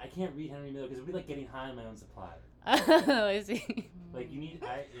Henry Miller because it would be like getting high on my own supply. Oh, I see. Like you need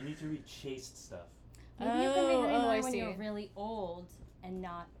to read chaste stuff. Maybe you can read Henry I Miller when see. you're really old and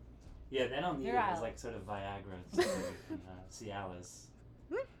not. Yeah, then I'll need it Virile. as like sort of Viagra, sort of, Cialis.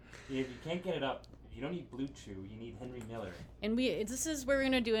 If you can't get it up, you don't need Blue Chew. You need Henry Miller. And this is where we're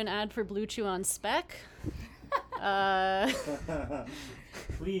gonna do an ad for Blue Chew on Spec.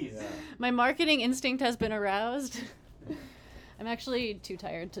 Please. Yeah. My marketing instinct has been aroused. I'm actually too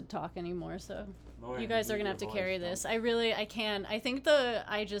tired to talk anymore, so Lauren, you guys need are gonna your have to voice, carry don't this. I can't. I think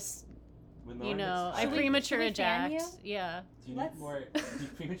When you Lauren know, gets I tired, premature should we fan eject. Yeah. Do you Let's- need more? Do you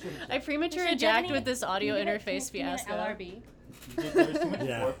premature eject? I premature Christian, do you have eject any- with this audio can you give interface can you give me fiasco. an LRB? There was too much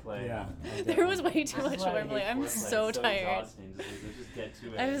Yeah. foreplay. Yeah. There was way too This much is why I hate foreplay. I'm foreplay. so It's tired. exhausting. Just get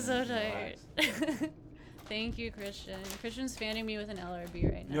to it. I'm and so relax. tired. Thank you, Christian. Christian's fanning me with an LRB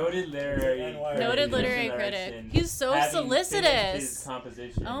right now. Noted literary. NYRB. Noted literary critic. He's so solicitous. His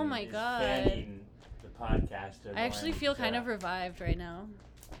composition Oh my is God. fanning the podcaster. I actually Lauren feel kind of Jack. revived right now.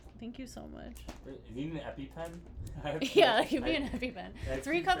 Thank you so much. Do you need an EpiPen? Yeah, give me an EpiPen. I have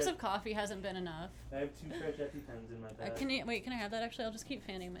 3 two cups fresh- of coffee hasn't been enough. I have 2 fresh EpiPens in my bag. Can I have that actually? I'll just keep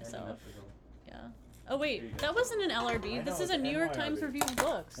fanning myself. Electrical. Yeah. Oh Here you wait, go. that wasn't an I LRB. know, This is it's a an New York Times NYRB. review of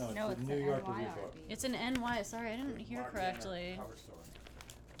books. No, it's No, a it's New an York NYRB. review book. It's an NY. Sorry, I didn't hear correctly.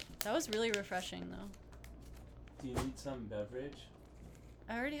 That was really refreshing though. Do you need some beverage?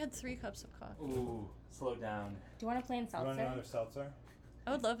 I already had 3 cups of coffee. Ooh, slow down. Do you want a plain You want seltzer? another seltzer?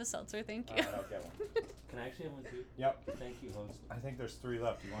 I would love a seltzer, thank you. Alright, I'll get one. Can I actually have one too? Yep. Thank you, host. I think there's 3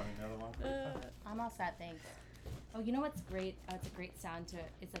 left. You want another one? I'm all set, thanks. Oh, you know what's great? It's a great sound to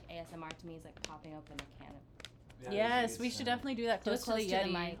it. It's like ASMR to me. It's like popping open a can of. Yes, we should definitely do that Do it close to the close to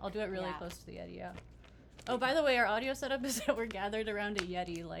the Yeti. mic. I'll do it really Yeah. close to the Yeti, yeah. Oh, by the way, our audio setup is that we're gathered around a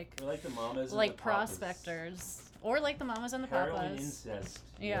Yeti like We're like the mamas like and the papas. prospectors. Or like the mamas and the Heroin papas. incest.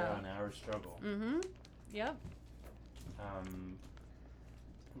 Yeah. Here on Our Struggle. Mm-hmm. Yep.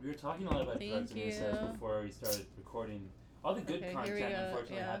 We were talking a lot about Thank drugs and incest you. before we started recording. All the good Okay, here we content, go,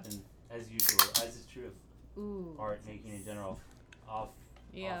 unfortunately, yeah. happened as usual, as is true of Ooh. art making in general, off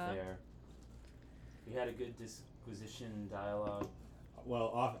Yeah. air. We had a good disquisition dialogue.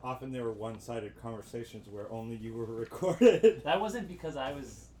 Well, often there were one-sided conversations where only you were recorded. That wasn't because I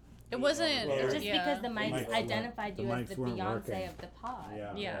was. It wasn't. Well, Just yeah. because the mics mics identified you weren't- as the the mics weren't Beyonce working. of the pod.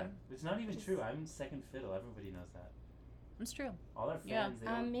 Yeah. Yeah. It's not even true. I'm second fiddle. Everybody knows that. It's true. All our Yeah. fans. They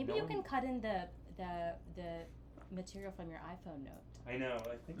don't, Maybe no you one- can cut in the material from your iPhone note. I know.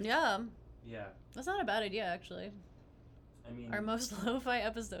 I think. Yeah. Yeah. That's not a bad idea actually. I mean. Our most lo-fi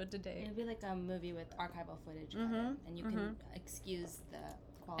episode to date. It'd be like a movie with archival footage, cut Mhm, in, and you can excuse the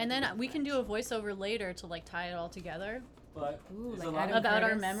quality. And then we can do a difference. voiceover later to like tie it all together But Ooh, there's like a lot Adam of about our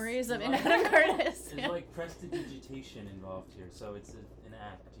Curtis. memories of There's a lot Adam Curtis. There's like prestidigitation involved here, so it's an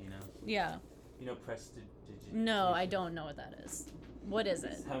act, you know. Yeah. You know prestidigitation. No, I don't know what that is. What is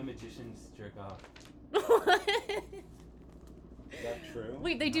it? It's how magicians jerk off. Is that true?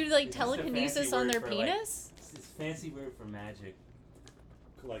 Wait, they do like It's just a telekinesis fancy on word their for, like, penis? It's a fancy word for magic.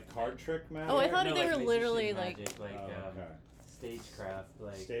 Like card trick magic? Oh, I thought No, they like were magician literally like. magic, like Oh, okay. stagecraft,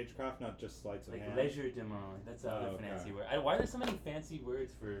 like Stagecraft, not just sleights of like hand. legerdemain. That's the Oh, other okay. fancy word. Why are there so many fancy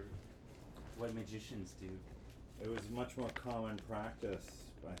words for what magicians do? It was much more common practice,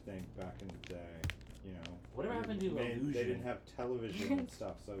 I think, back in the day. You know. Whatever They happened to They illusion? didn't have television and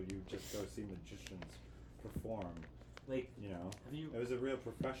stuff, so you just go see magicians perform. Like, You know, have you? it was a real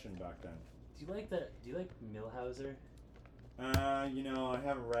profession back then. Do Do you like that? Do you like Milhauser? You know, I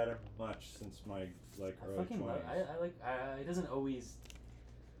haven't read him much since my I early fucking 20s. love. I like. It doesn't always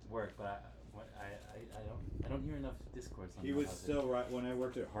work, but I don't hear enough discourse on. He was Milhauser. still when I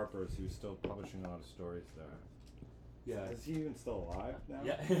worked at Harper's. He was still publishing a lot of stories there. Yeah. Is he even still alive now?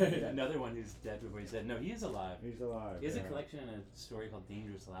 Yeah. Another one who's dead before he's dead. No, he is alive. He's alive. He has yeah. a collection and a story called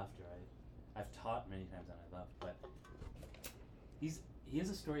Dangerous Laughter. I've taught many times and I love, but he has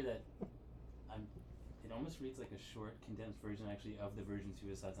a story that it almost reads like a short, condensed version actually of the Virgin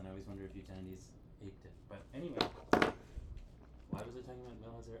Suicides, and I always wonder if Eugenides aped it. But anyway, why was I talking about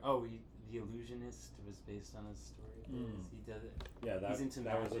Milhauser? Oh, The Illusionist was based on his story. Mm. He does it. Yeah, that He's into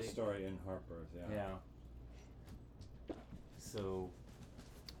was a magic. story in Harper's. Yeah. Yeah. So.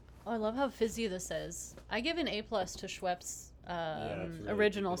 Oh, I love how fizzy this is. I give an A+ to Schweppes it's really-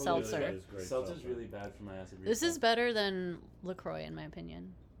 original it's really seltzer. good. It's great Seltzer's seltzer. really bad for my acid reflux. This is better than LaCroix in my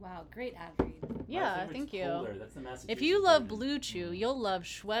opinion. Wow, great ad read. My Yeah, favorite's thank you. Polar. That's the Massachusetts If you love version. Blue Chew, Mm. you'll love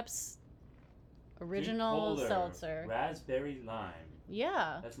Schweppes Drink original Polar, seltzer. Raspberry lime.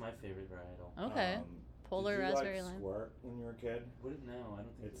 Yeah. That's my favorite varietal. Okay. did Polar you raspberry like lime. Squirt when you were a kid? What? No, I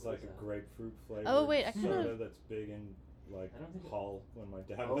don't think It's it was like a that. grapefruit flavored Oh, wait, I soda kinda- that's big in like I don't think it- Hull when my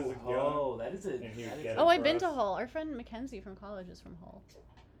dad Oh, was young. oh, that is a. And he would that is get a- Oh, it I've been to for us. Hull. Our friend Mackenzie from college is from Hull.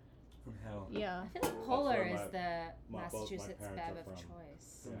 From hell. Yeah. I feel like Polar where is my- the both my Massachusetts parents bev are of from.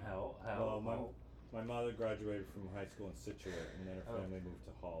 choice. From Yeah. hell. Well, Hell. my mother graduated from high school in Situate, and then her Oh. family moved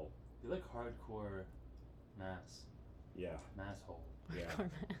to Hull. You like hardcore mass. Yeah, Mass hole. yeah,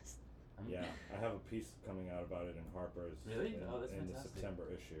 Cornmass. yeah. I have a piece coming out about it in Harper's. Really? In, Oh, that's in the fantastic. September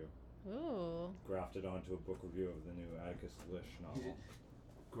issue. Ooh. Grafted onto a book review of the new Atticus Lish novel.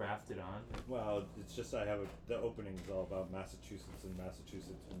 Grafted on. Well, it's just the opening is all about Massachusetts and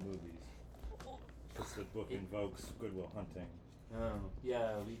Massachusetts movies. Because the book invokes Good Will Hunting. Oh.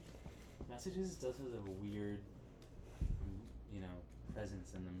 Yeah, Massachusetts does have a weird,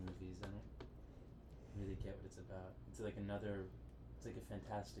 presence in the movies. I don't really get what it's about. It's like a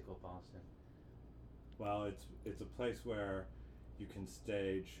fantastical Boston. Well, it's a place where you can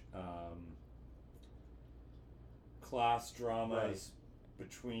stage class dramas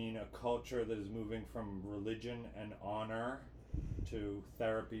between a culture that is moving from religion and honor to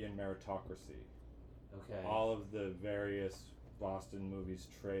therapy and meritocracy. Okay. All of the various Boston movies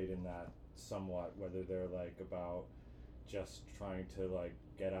trade in that somewhat, whether they're like about just trying to like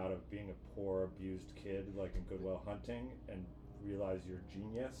get out of being a poor abused kid like in Good Will Hunting and realize you're a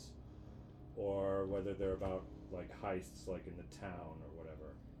genius, or whether they're about like heists like in the town or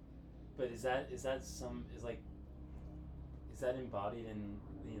whatever. But is that embodied in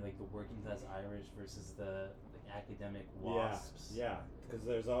like the working class Irish versus the like academic WASPs? Yeah, because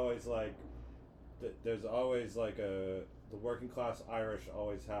there's always like the working class Irish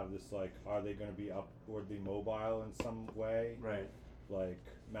always have this like, are they going to be upwardly mobile in some way? Right. Like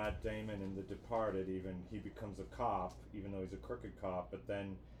Matt Damon in The Departed, even he becomes a cop, even though he's a crooked cop. But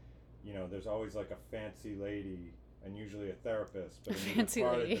then, there's always like a fancy lady, and usually a therapist. But in The Fancy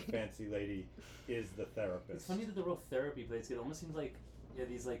Departed, lady. the fancy lady is the therapist. It's funny that the role therapy plays. It almost seems like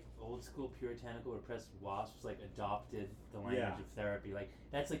these like old school puritanical repressed WASPs like adopted the language Yeah. of therapy. Like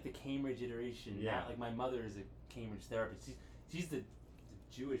that's like the Cambridge iteration. Yeah. Not, like my mother is a Cambridge therapist. She's the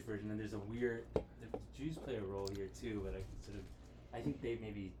Jewish version, and there's a weird. The Jews play a role here too, but I think they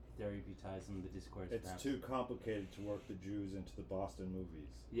maybe theraputize some of the discourse. It's perhaps. too complicated to work the Jews into the Boston movies.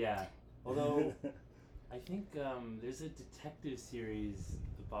 Yeah. Although I think there's a detective series,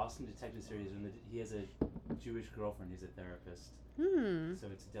 the Boston detective series, when he has a Jewish girlfriend who's a therapist. So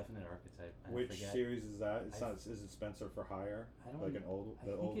it's a definite archetype. I Which forget. series is that? It's I- not. Is it Spencer for Hire? I don't Like an old, I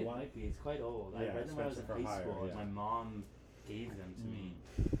the think old it one. might be. It's quite old. I Yeah, read them when I was in Spencer for high Hire, school. yeah. My mom gave them to me,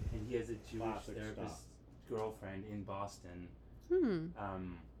 and he has a Jewish Classic therapist stuff. girlfriend in Boston.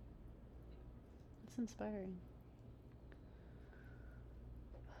 That's inspiring.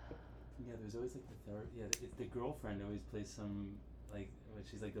 Yeah, there's always like the it's the girlfriend always plays some like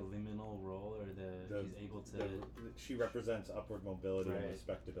she's like the liminal role or she's able to. She represents upward mobility and Right.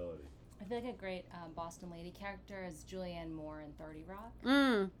 respectability. I feel like a great Boston lady character is Julianne Moore in 30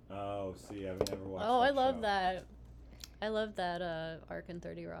 Rock. Oh, see, I've never watched. Oh, I that love show. that. I love that arc in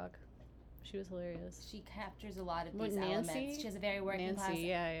 30 Rock. She was hilarious. She captures a lot of What, these elements. Nancy? She has a very working Nancy, class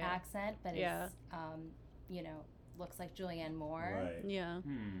yeah. accent, but Yeah. is looks like Julianne Moore. Right. Yeah.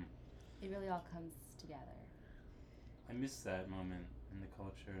 It really all comes together. I miss that moment in the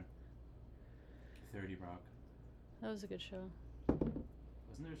culture. 30 Rock. That was a good show.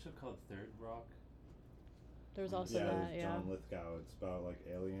 Wasn't there a show called Third Rock? There was also Yeah, that, there's yeah. John Lithgow. It's about like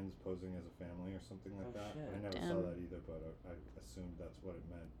aliens posing as a family or something like Oh, that. shit. I never Damn. saw that either, but I assumed that's what it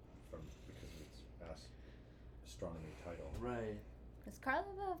meant. because of its astronomy title. Right. Does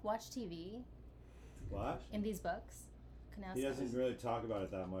Karlova watch TV What? in these books? Kanowska? He doesn't really talk about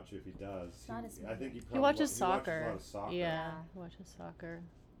it that much. If he does, Not as I think he He probably watches he soccer. Watches a lot of soccer. Yeah, he watches soccer.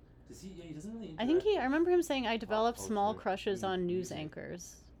 Does he? Yeah, he doesn't really. I think I remember him saying, "I developed culture, small crushes on news music.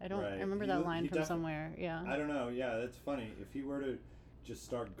 anchors." I don't. Right. I remember He- that line he from defi- somewhere. Yeah. I don't know. Yeah, that's funny. If he were to just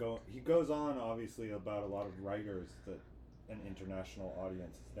start going, he goes on obviously about a lot of writers that an international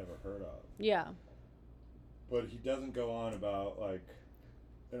audience has never heard of. Yeah. But he doesn't go on about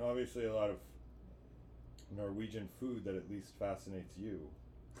and obviously a lot of Norwegian food that at least fascinates you,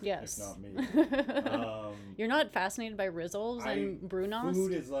 Yes. if not me. You're not fascinated by Rizzles and Brunost?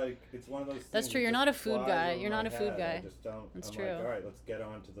 Food is it's one of those things. That's true, that you're just not a food flies guy. over You're my not a food head. guy. I just don't. That's I'm true. like, all right, let's get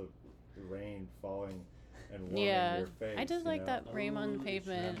on to the rain falling and warming Yeah. your face. I did you like know? that rain on the Oh,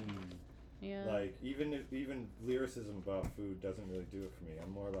 pavement. shit. Yeah. Like even lyricism about food doesn't really do it for me.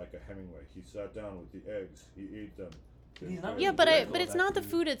 I'm more like a Hemingway. He sat down with the eggs. He ate them. He's not Yeah, really but critical but it's of not that the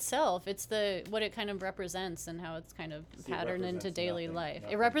food itself. It's what it kind of represents and how it's kind of See, it patterned into represents daily nothing- life. nothing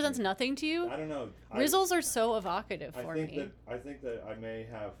It to represents me. nothing to you. I don't know. Rizzles are so evocative I for think me. that I may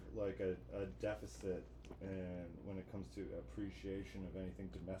have like a deficit and when it comes to appreciation of anything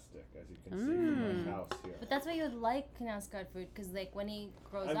domestic, as you can see from my house here. But that's why you would like Knausgård food, because like when he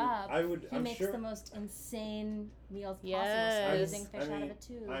grows I would- he I'm makes sure- the most insane meals possible, Yes. squeezing fish I out mean, of a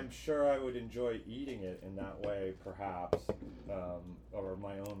tube. I'm sure I would enjoy eating it in that way, perhaps, or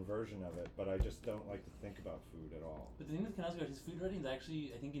my own version of it. But I just don't like to think about food at all. But the thing with Knausgård, his food writing is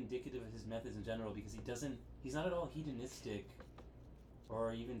actually, I think, indicative of his methods in general, because he's not at all hedonistic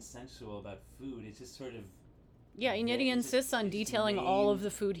or even sensual about food. It's just sort of. Yeah, and yet he it's just- insists on it's detailing all of named-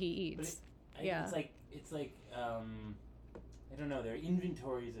 the food he But eats. it, Yeah. It's like I don't know. There are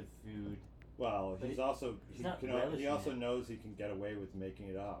inventories of food. Well, But he's it- also he's he not can relishing he also it. knows he can get away with making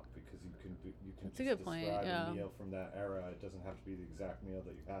it up because you can That's a just good point, describe yeah. a meal from that era. It doesn't have to be the exact meal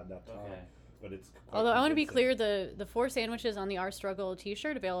that you had that time, Okay. but it's quite Although I want to be convincing. clear, the 4 sandwiches on the Our Struggle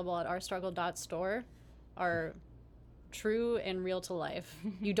t-shirt available at ourstruggle.store are true and real to life.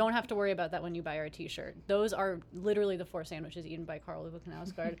 You don't have to worry about that when you buy our t-shirt. Those are literally the 4 sandwiches eaten by Karl Ove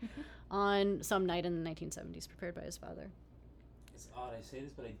Knausgård on some night in the 1970s, prepared by his father. It's odd I say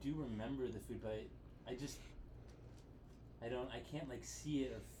this, but I do remember the food, but I can't like see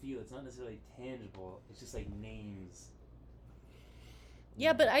it or feel it. It's not necessarily tangible. It's just like names.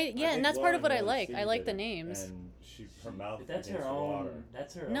 Yeah, but I and think that's part of what Lauren I really like. I sees like it, the names. and her mouth But that's begins her to water. own.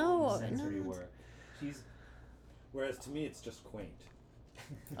 That's her No, own sensory no. work. She's. Whereas to me, it's just quaint.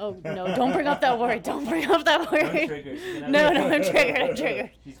 Oh no! Don't bring up that word. Don't bring up that I'm word. triggered. She's gonna No, have no, I'm triggered. I'm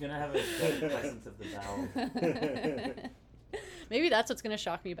triggered. She's gonna have a dead presence of the bowel. Maybe that's what's gonna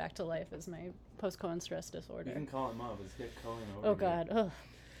shock me back to life is my post-Cohen stress disorder. You can call him up. Let's get Cohen over. Oh here. God. Oh.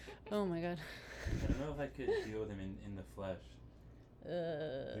 Oh my God. I don't know if I could deal with him in the flesh.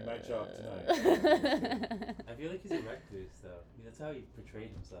 He might show up tonight. I feel like he's a recluse, though. That's how he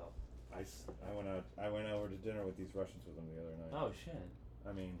portrayed himself. I went over to dinner with these Russians with him the other night. Oh shit.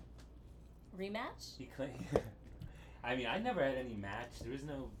 I mean, Rematch? He claimed. I mean, I never had any match. There was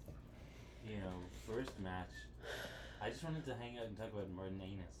no, first match. I just wanted to hang out and talk about Martin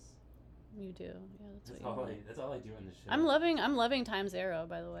Anus. You do. Yeah, that's what you want. That's all I do in the show. I'm loving Times Arrow,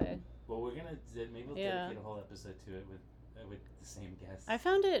 by the way. Well, we're gonna maybe we'll Yeah. dedicate a whole episode to it with the same guest. I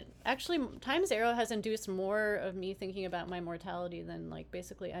found it actually Times Arrow has induced more of me thinking about my mortality than like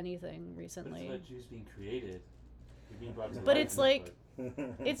basically anything But recently. it's about Jews being created. You're being brought to But life it's in that like- book.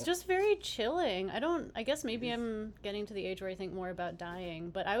 It's just very chilling. I guess maybe I'm getting to the age where I think more about dying.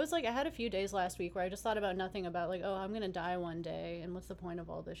 But I had a few days last week where I just thought about nothing about like, oh, I'm gonna die one day, and what's the point of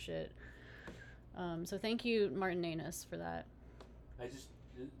all this shit? So thank you, Martin Anus, for that. I just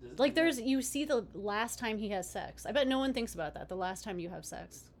Like, you see the last time he has sex. I bet no one thinks about that. The last time you have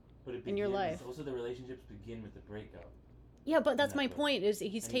sex. but it in your begins- life. Also, the relationships begin with the breakup. Yeah, but that's my Exactly. point. Is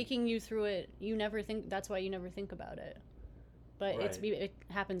he's And- taking you through it. You never think. That's why you never think about it. But Right. it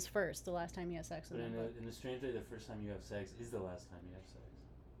happens first. The last time you have sex. But In the book. in a strange way, the first time you have sex is the last time you have sex.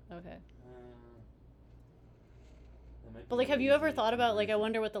 Okay. That might But be like, a have you ever lazy thought about like, I conversion.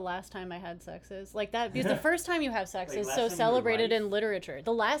 wonder what the last time I had sex is? Like that, because the first time you have sex Like, is last so time in your celebrated life? in literature.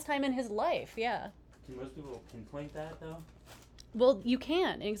 The last time in his life, yeah. Can most people pinpoint that though? Well, you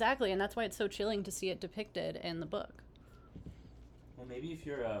can exactly, and that's why it's so chilling to see it depicted in the book. Well, maybe if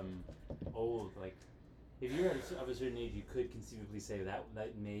you're old, like if you're of a certain age, you could conceivably say that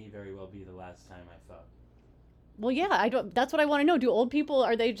may very well be the last time I fucked. Well, yeah, I don't. That's what I want to know. Do old people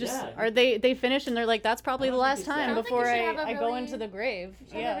are they just Yeah. are they finish and they're like that's probably I the don't last think it's time that. I don't think before you should have a I go really- into the grave. You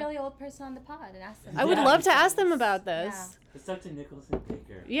should have Yeah. a really old person on the pod and ask them. I would Yeah, love to ask because- them about this. Let's talk to Nicholson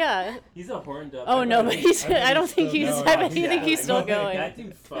Baker. Yeah. He's a horned up. Oh no, but he's. I don't think he's. going. I No, think he's still going. That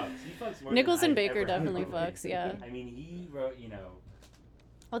dude fucks. He fucks more Nicholson than I've Baker ever definitely known. fucks, yeah. I mean, he wrote,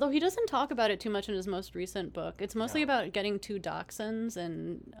 Although he doesn't talk about it too much in his most recent book. It's mostly No. about getting 2 dachshunds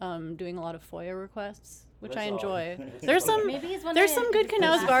and doing a lot of FOIA requests, which I That's all. enjoy. That's There's all. some Maybe he's one. there's some good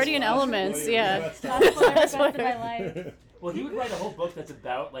Knausgaardian elements, yeah. That's what I That's requested what- in my life. Well, he would write a whole book that's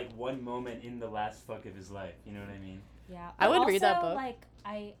about like one moment in the last fuck of his life. You know what I mean? Yeah, I but would read that also, book. Like,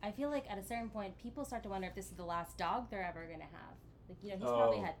 I feel like at a certain point, people start to wonder if this is the last dog they're ever gonna have. Like, he's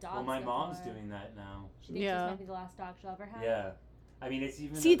probably had dogs. Well, my mom's before. doing that now. She thinks Yeah. this might be the last dog she'll ever have. Yeah. I mean, it's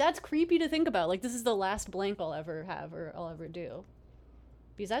even. See, that's creepy to think about. Like this is the last blank I'll ever have or I'll ever do.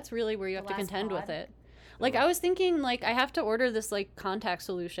 Because that's really where you have The to last contend with pod? it. Like I was thinking like I have to order this like contact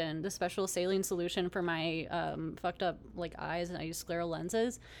solution, the special saline solution for my fucked up like eyes, and I use scleral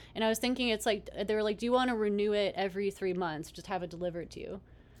lenses. And I was thinking it's like they were like, "Do you want to renew it every 3 months? Just have it delivered to you."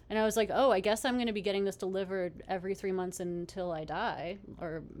 And I was like, "Oh, I guess I'm going to be getting this delivered every 3 months until I die,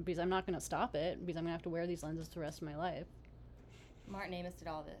 or because I'm not going to stop it because I'm going to have to wear these lenses the rest of my life." Martin Amis did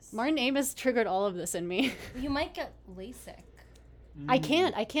all this. Martin Amis triggered all of this in me. You might get LASIK. I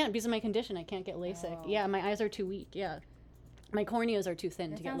can't because of my condition. I can't get LASIK. Oh. Yeah, my eyes are too weak. Yeah, my corneas are too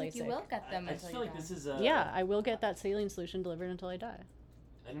thin It to get sounds LASIK. like you will get them I until just you feel like die. this is a. Yeah, I will get that saline solution delivered until I die.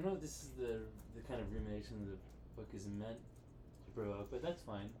 I don't know if this is the kind of rumination the book is meant to provoke, but that's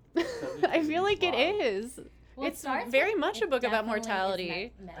fine. I feel like it Wow. is. Well, it It's starts very with- much a it book about definitely is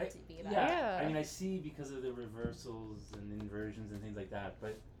mortality. meant to be about. Yeah. Yeah. I mean, I see because of the reversals and inversions and things like that,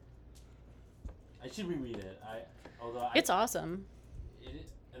 but I should reread it. It's awesome.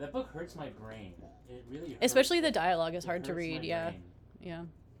 That book hurts my brain. It really hurts. Especially the dialogue is It hard to hurts read. my Yeah, brain. yeah.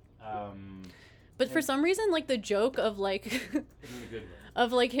 But But for some reason, like the joke of like in a good way.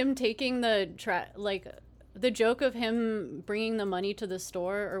 of like him taking the the joke of him bringing the money to the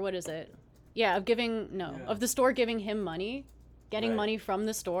store, or what is it? Yeah, of Yeah. of the store giving him money, getting Right. money from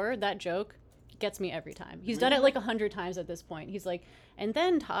the store. That joke gets me every time. He's done it Really? like 100 times at this point. He's like, and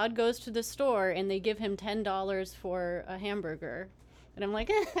then Todd goes to the store and they give him $10 for a hamburger, and I'm like,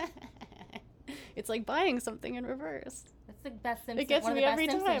 it's like buying something in reverse. That's the best Simpsons. gets one of me the best every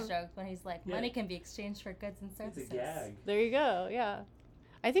Simpsons time. jokes when he's like, Yeah. money can be exchanged for goods and It's services. a gag. There you go. Yeah,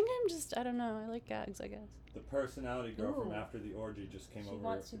 I think I don't know. I like gags, I guess. The personality girl from Ooh. After the Orgy just came She over.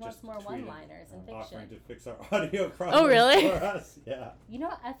 wants just more tweeted, one-liners in offering fiction. to fix our audio problem really? for us. Yeah. You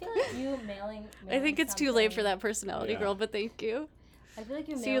know, I feel like you mailing I think it's too late for something- that personality Yeah. girl, but thank you. I feel like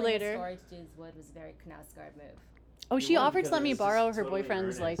you See you mailing later. a story to James Wood was a very Knausgaard move. Oh, It she was offered to let because me it was borrow just her totally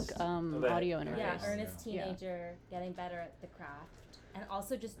boyfriend's earnest. Oh, that- audio yeah. interface. Yeah, Nice. earnest Yeah. teenager, getting better at the craft, and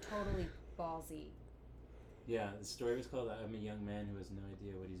also just totally ballsy. Yeah, the story was called "I'm a Young Man Who Has No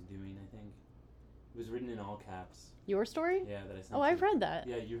Idea What He's Doing." I think it was written in all caps. Your story? Yeah, that I sent. Oh, I've read that.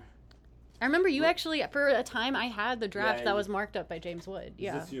 Yeah, you. I remember you What? actually, for a time, I had the draft Yeah, that you- was marked up by James Wood.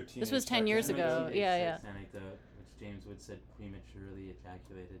 Yeah. Is this your This was teenage 10 years sex ago. anecdote? Yeah, Sex anecdote, which James Wood said prematurely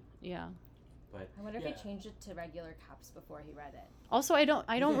ejaculated, Yeah. but I wonder if yeah. he changed it to regular caps before he read it. Also, I don't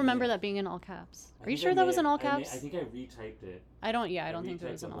think remember yeah. that being in all caps. I Are you think sure I that made was in it- all I caps? think I retyped it. I don't think it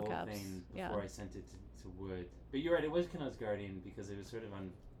retyped was in the all whole caps. thing Yeah. before I sent it to Wood. But you're right, it was Knausgaardian because it was sort of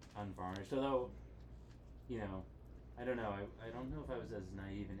unvarnished. Although, I don't know. I don't know if I was as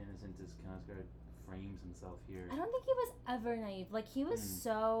naive and innocent as Knausgaard frames himself here. I don't think he was ever naive. Like, he was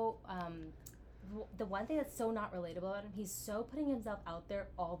so, the one thing that's so not relatable about him, he's so putting himself out there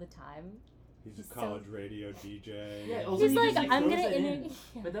all the time. He's He's a so- college radio DJ. Yeah, also He's he like, just I'm throws gonna it in. interview.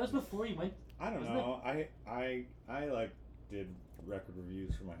 But that was before he went. I don't Wasn't know. I like did record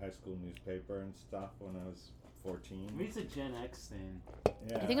reviews for my high school newspaper and stuff when I was 14. Maybe it's a Gen X thing.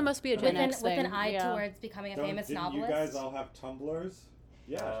 Yeah. I think it must be a with Gen an, X with thing. an eye yeah. towards becoming a Don't- famous didn't novelist. you guys all have Tumblrs?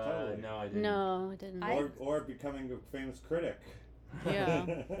 Yeah, totally. No, I didn't. No, I didn't. I- Or becoming a famous critic. Yeah.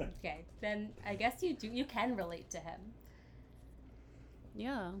 Okay, then I guess you can relate to him.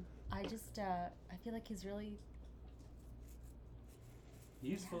 Yeah. I just, I feel like he's really,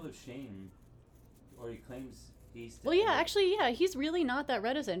 He's full of shame, or he claims he's. Well, yeah, actually, yeah, he's really not that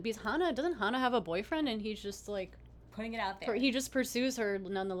reticent because doesn't Hana have a boyfriend and he's just like, putting it out there. he just pursues her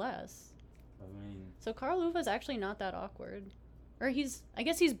nonetheless. I mean, So Carl Uva's actually not that awkward. Or I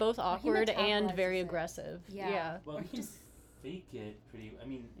guess he's both he awkward and metabolizes very it. aggressive. Yeah. Yeah. well, Or he can just- fake it pretty. I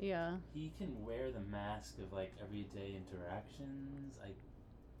mean, Yeah. he can wear the mask of like everyday interactions.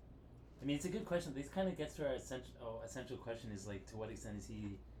 I mean, it's a good question. This kind of gets to our essential question: is like, to what extent is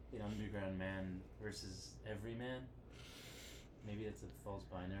he an underground man versus every man. Maybe it's a false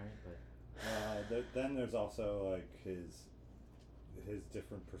binary, but Then there's also like his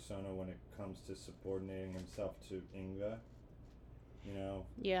different persona when it comes to subordinating himself to Ingve. You know.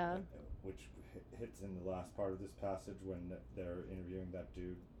 Yeah. Which hits in the last part of this passage when they're interviewing that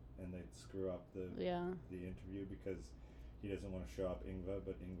dude and they screw up the interview because he doesn't want to show up Ingve,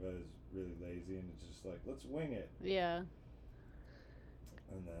 but Ingve is really lazy and it's just like, let's wing it. Yeah.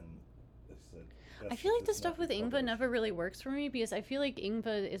 And then I feel like the stuff with Ingve never really works for me because I feel like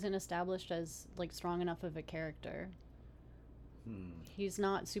Ingve isn't established as like strong enough of a character. He's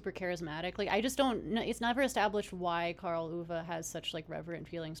not super charismatic. Like, I just don't know. It's never established why Karl Ove has such like reverent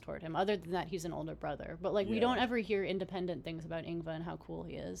feelings toward him, other than that he's an older brother. But like, we don't ever hear independent things about Ingve and how cool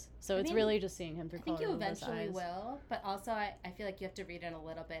he is. So it's really just seeing him through Karl Ove's eyes. I think you eventually will, but also I feel like you have to read it a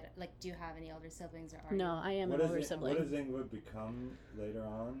little bit. Like, do you have any older siblings or are No, I am an older sibling. What does Ingve become later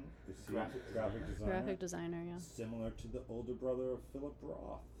on? Is he graphic designer? Graphic designer, yeah. Similar to the older brother of Philip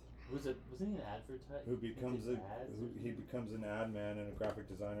Roth. Wasn't he an advertiser? Who becomes he becomes an ad man and a graphic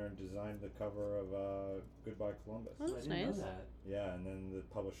designer and designed the cover of Goodbye Columbus. Oh, that's I didn't nice. know that. Yeah, and then the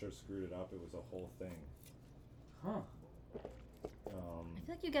publisher screwed it up. It was a whole thing. Huh. I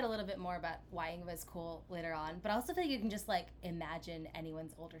feel like you get a little bit more about why Ingve is cool later on, but I also feel like you can just like imagine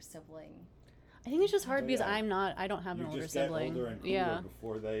anyone's older sibling. I think it's just hard because I don't have an older sibling. You just get older and cooler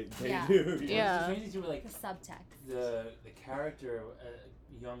before they Yeah. do. Yeah. It's crazy too, like The subtext. the character,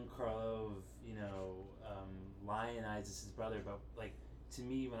 young Karl Ove, lionizes his brother, but like to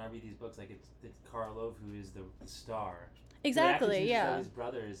me, when I read these books, like it's Karl Ove who is the star. Exactly, yeah. His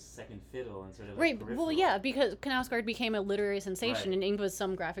brother is second fiddle and sort of like Right, peripheral. well, yeah, because Knausgaard became a literary sensation Right. and Ingve was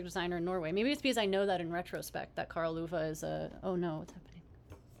some graphic designer in Norway. Maybe it's because I know that in retrospect that Karl Ove is a... Oh no, what's happening?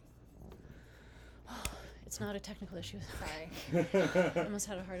 It's not a technical issue. Sorry. I almost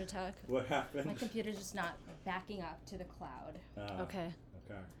had a heart attack. What happened? My computer's just not backing up to the cloud. Okay.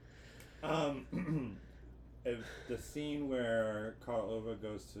 If the scene where Karl Ove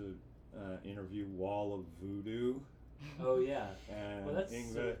goes to interview Wall of Voodoo. Oh yeah. And Well, that's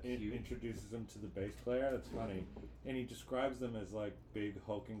Ingve so cute. introduces him to the bass player. That's funny. And he describes them as like big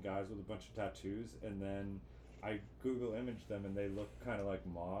hulking guys with a bunch of tattoos. And then I Google image them and they look kind of like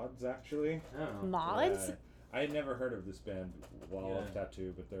mods actually. Oh. Mods? Yeah. I had never heard of this band Wall of Yeah.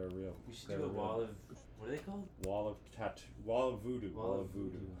 Tattoo, but they're real. We should they're do a real. wall of what are they called? Wall of Tattoo. Wall of Voodoo. Wall of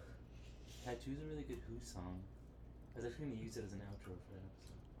Voodoo. Tattoo's a really good Who song. I was actually gonna use it as an outro for that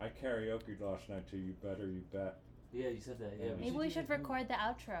episode. I karaoke'd last night too. You better, you bet. Yeah, you said that. Yeah. Maybe we do should that Who- record the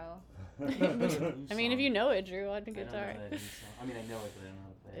outro. Who I mean, if song. you know it, Drew, on the I don't know guitar. that Who song. I mean, I know it, but I don't know how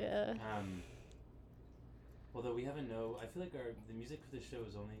to play it. Yeah. Although we haven't I feel like the music for this show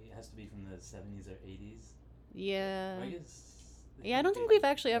has to be from the 70s or 80s. Yeah. I guess. Yeah, I don't think we've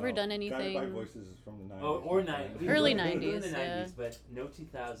actually ever Well, done Guided by anything. Voices is from the 90s. Oh, or my 90s. friend. Early In the 90s, 90s, yeah. but no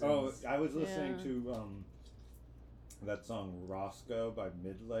 2000s. Oh, I was listening Yeah. to that song Roscoe by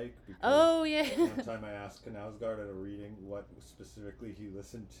Midlake. Because Oh, yeah. one time I asked Knausgaard at a reading what specifically he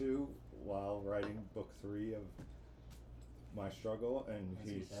listened to while writing book 3 of My Struggle, and What's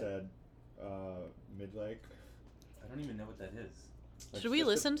he he say? said Midlake. I don't even know what that is. It's Should we just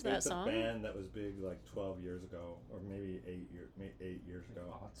listen to that it's song? a band that was big like 12 years ago, or maybe 8 years ago.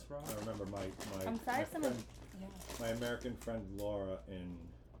 Aughts rock? I remember my I'm sorry my someone. friend, Yeah. my American friend Laura in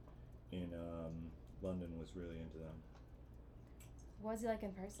London was really into them. What was he like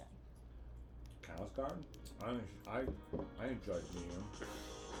in person? Knausgaard? I enjoyed meeting him.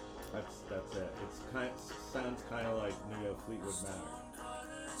 That's it. Sounds kind of like Neo Fleetwood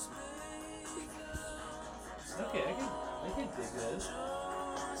Mac. Okay, I could dig this.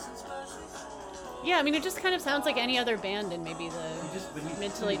 Yeah, I mean, it just kind of sounds like any other band in maybe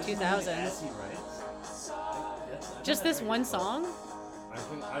mid to late 2000s. Just this one song?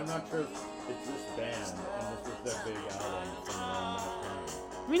 I'm not sure if it's this band and this is their big album from around that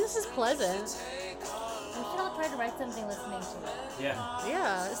time. I mean, this is pleasant. We should all try to write something listening to it. Yeah.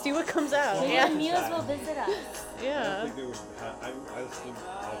 Yeah, see what comes out. Well, Maybe Yeah. the muse will visit us. I Yeah. don't think they would I listen to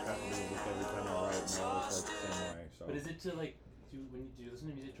all kinds of music every time I write, and I always write the same way. So. But is it to like when you do listen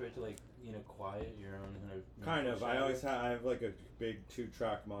to music, try to like quiet your own Kind of. I always have. I have like a big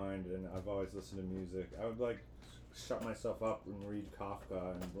 2-track mind, and I've always listened to music. I would like shut myself up and read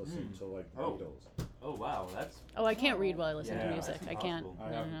Kafka and listen to like Oh. Beatles. Oh wow, that's. Oh, I can't read while I listen Yeah, to music. that's I can't.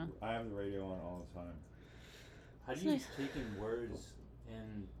 impossible. No. I have the radio on all the time. How do It's you nice. take in words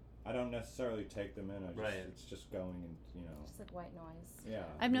and I don't necessarily take them in. Right. It's just going and Just like white noise. Yeah.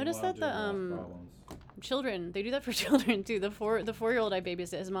 I've you noticed wanna that do the, math problems. children, they do that for children too. The 4-year-old I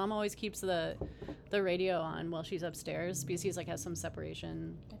babysit, his mom always keeps the radio on while she's upstairs because he's like has some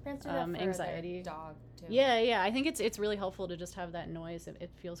separation. My parents do that for anxiety. their dog too. Yeah. I think it's really helpful to just have that noise.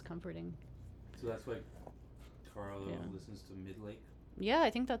 It feels comforting. So that's why Carlo Yeah. listens to Midlake. Yeah, I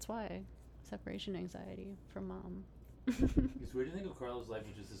think that's why. Separation anxiety from mom. It's weird to think of Carlo's life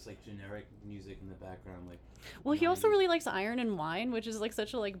as just this like generic music in the background, like. Well, he also 90s. really likes Iron and Wine, which is like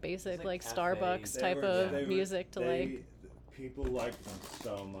such a like basic It's like like Starbucks cafe. type of music to like. People liked them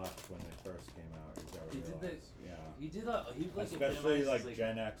so much when they first came out. You gotta He did realize. Yeah. He did like Especially epitomizes, like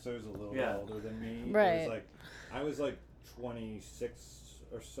Gen Xers, a little Yeah. older than me. It Right. was like I was like 26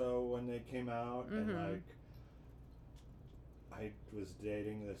 or so when they came out, and Mhm. like I was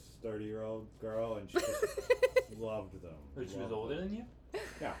dating this 30-year-old girl, and she just loved them. But she was Loved older them. than you?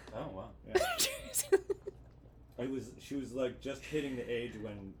 Yeah. Oh wow. Yeah. She was like just hitting the age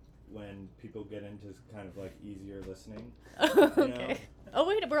when people get into kind of like easier listening. Okay. Oh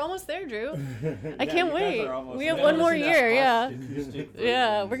wait, we're almost there, Drew. I Yeah, can't you guys wait. are almost We have there. one more Listen to that year. Yeah. acoustic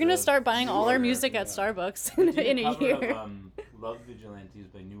Yeah, versions we're gonna of start buying all our New music Order. at Starbucks He did in a cover year. Of, Love Vigilantes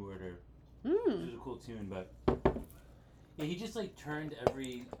by New Order, which Mm. is a cool tune, but yeah, he just like turned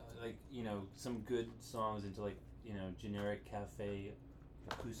every like some good songs into like generic cafe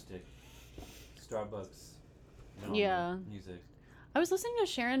acoustic Starbucks Yeah. music. I was listening to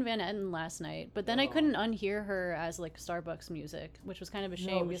Sharon Van Etten last night, but then I couldn't unhear her as like Starbucks music, which was kind of a No,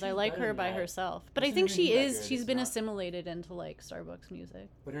 shame but because I she's like better her than by that. herself. But I Listen think to her she new is. record, She's it's been not- assimilated into like Starbucks music.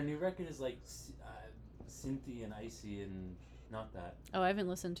 But her new record is like synthy and icy and not that. Oh, I haven't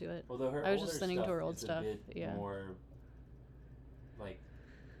listened to it. Although her I was older just listening to stuff her old is stuff, a bit yeah. more like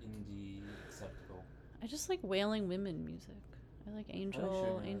indie acceptable. I just like wailing women music. I like Sharon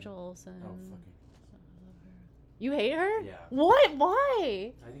Angel Van Angel Etten. Olsen. Oh fucking! You hate her? Yeah. What?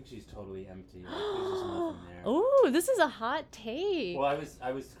 Why? I think she's totally empty. Like, there's just nothing there. Oh, this is a hot take. Well, I was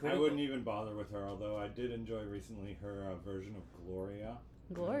I critical. wouldn't even bother with her, although I did enjoy recently her version of Gloria.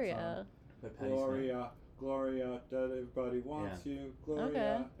 Gloria. But Patti Smith. Gloria, that everybody wants you, Gloria.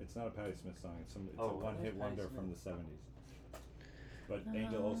 Okay. It's not a Patti Smith song. It's a Oh, one-hit that's Patti wonder Smith. from the 70s. But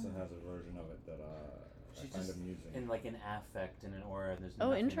Angel Olsen has a version of it that I She's find just amusing. in like an affect and an aura. And there's Oh,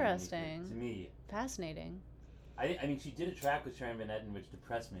 nothing underneath it. interesting. To me, Fascinating. I mean, she did a track with Sharon Van Etten, which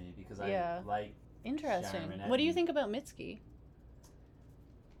depressed me because Yeah. I like. Interesting. Sharon Van What do you Etten. think about Mitski?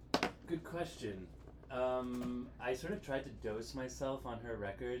 Good question. I sort of tried to dose myself on her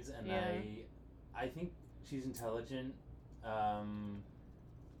records, and Yeah. I think she's intelligent,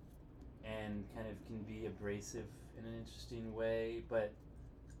 and kind of can be abrasive in an interesting way, but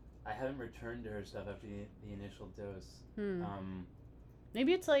I haven't returned to her stuff after the initial dose.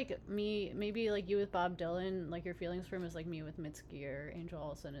 Maybe it's like me, maybe like you with Bob Dylan, like your feelings for him is like me with Mitski or Angel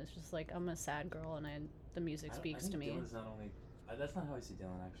Olsen. It's just like I'm a sad girl and the music speaks to me. Dylan's not only. That's not how I see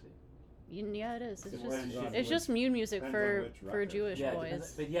Dylan, actually. Yeah, it is. It's Depends on just which- it's mute music depends for on which for record. Jewish Yeah,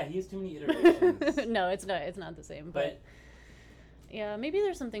 boys. but yeah, he has too many iterations. No, it's not the same. But But yeah, maybe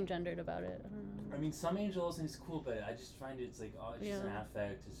there's something gendered about it. I don't know. I mean, some Angel Olsen is cool, but I just find it's like it's just an Yeah.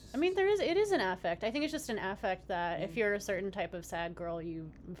 affect. It's just. I mean, it is an affect. I think it's just an affect that if you're a certain type of sad girl, you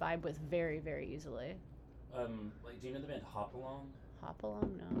vibe with very, very easily. Like, do you know the band Hop Along? Hop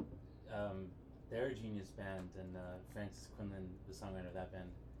along, no. They're a genius band, and Francis Quinlan, the songwriter of that band,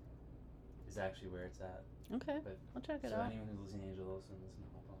 is actually where it's at. Okay, But I'll check it so out. anyone who's listening to Angel Olsen, listen to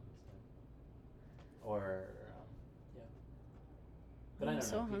Hop Along instead. Or yeah. But I I'm don't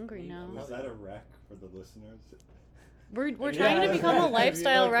so know. hungry now. Was that a wreck for the listeners? We're Yeah. trying to become a Have you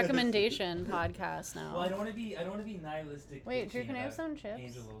lifestyle looked at it? recommendation podcast now. Well, I don't want to be nihilistic. Wait, Drew, bitching can I have about some chips?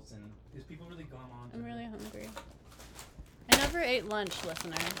 Angel Olsen, because people really glom on. to I'm her. really hungry. I never ate lunch,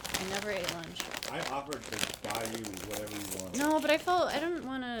 listener. I never ate lunch. I offered to buy you whatever you want. No, but I didn't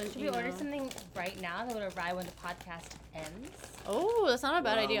want to. Should we order something right now that would arrive when the podcast ends? Oh, that's not a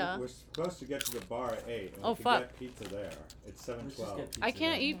bad Well, idea. We're supposed to get to the bar at 8. And Oh, we could fuck. get pizza there. It's Let's just 7:12. get I pizza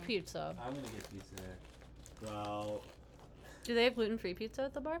can't there. eat pizza. I'm gonna get pizza there. Well, Do they have gluten-free pizza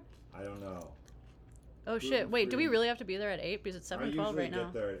at the bar? I don't know. Oh shit! Wait, do we Gluten-free. really have to be there at 8 because it's I 7:12 usually right now?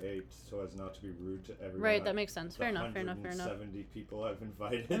 get there at 8 so as not to be rude to everyone. Right, that makes sense. Fair enough. Fair enough. 70 people I've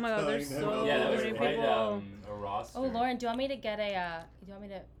invited. Oh my God, there's telling them so all Yeah, that was many quite people. a roster. Oh, Lauren, do you want me to get a? Do you want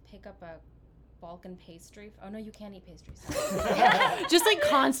me to pick up a Balkan pastry? Oh no, you can't eat pastries. Just like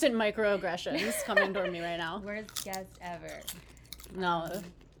constant microaggressions coming toward me right now. Worst guest ever. No,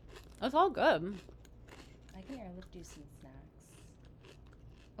 it's all good. I can airlift you some snacks.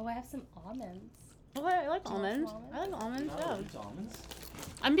 Oh, I have some almonds. Oh, I like Do you want almonds. some almonds? I like almonds. No, Yeah. it's almonds.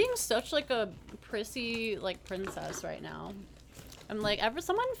 I'm being such like a prissy like princess right now. I'm like,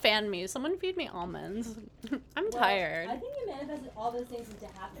 someone fan me. Someone feed me almonds. I'm tired. I think you manifested all those things into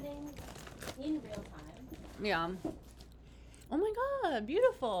happening in real time. Yeah. Oh my god,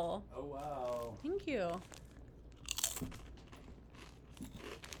 beautiful. Oh wow. Thank you.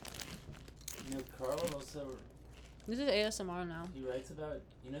 You know, Carl also This is ASMR now. he writes about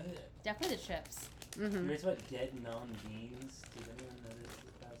Definitely the chips. he writes about dead non-beings. Did anyone notice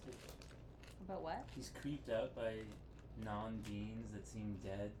this passage? About what? He's creeped out by non-beings that seem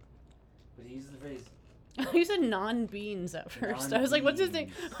dead, but he uses the phrase You said non-beans at first. I was like, what's his thing?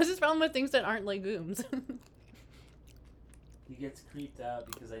 Non-beans. What's his problem with things that aren't legumes? He gets creeped out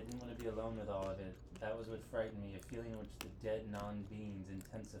because I didn't want to be alone with all of it. That was what frightened me, a feeling in which the dead non-beings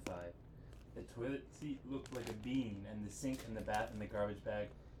intensified. The toilet seat looked like a bean, and the sink and the bath and the garbage bag,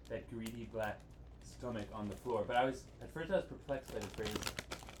 that greedy black stomach on the floor. But at first I was perplexed by the phrase.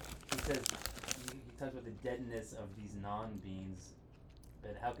 He says, he talks about the deadness of these non-beings,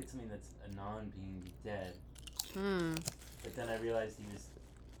 but how could something that's a non-being be dead? But then I realized he was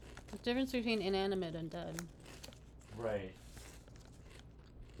The difference between inanimate and dead. right.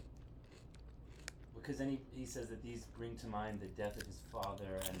 Because then he says that these bring to mind the death of his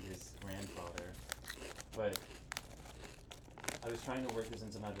father and his grandfather. But I was trying to work this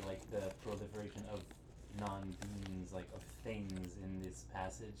into somehow to like the proliferation of non-beings, like of things in this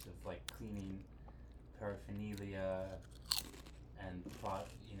passage of like cleaning paraphernalia and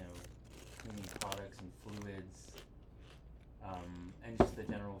cleaning products and fluids, and just the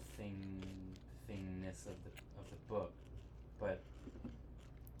general thingness of the book. But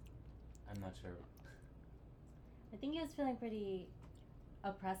I'm not sure. I think he was feeling pretty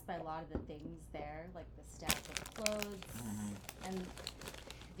oppressed by a lot of the things there, like the stack of clothes and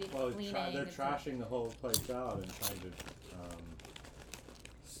the Well, cleaning. they're and trashing the whole place out and trying to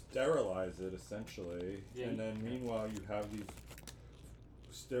sterilize it, essentially. Yeah, and then meanwhile, you have these.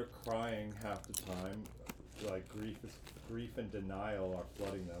 They're crying half the time, like grief and denial are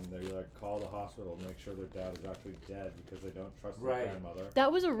flooding them. They like call the hospital, make sure their dad is actually dead because they don't trust their Right. grandmother. That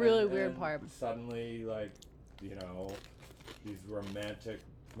was a really And weird part. Suddenly, like, these romantic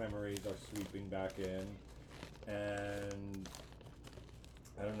memories are sweeping back in, and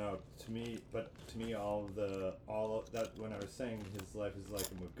I don't know. To me, all of that when I was saying his life is like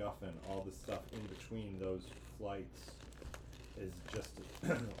a MacGuffin, all the stuff in between those flights is just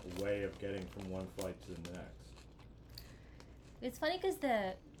a way of getting from one flight to the next. It's funny because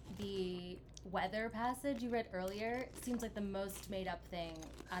the weather passage you read earlier seems like the most made up thing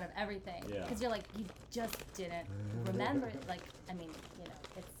out of everything. Yeah. Because you're like, you just didn't remember it. Like, I mean,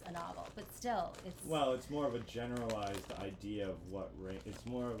 it's a novel, but still, it's. Well, it's more of a generalized idea of what it's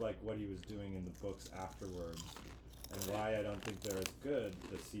more of like what he was doing in the books afterwards, and why I don't think they're as good.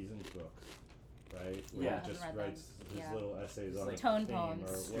 The Seasons books, right? Where Yeah. he just Haven't read writes them. his Yeah. little essays It's on like a tone theme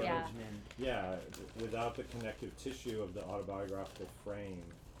poems, or yeah. whatever. Yeah, without the connective tissue of the autobiographical frame,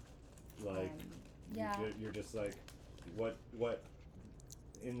 like Yeah. you're just like, what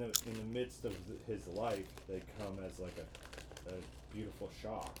in the midst of his life, they come as like a beautiful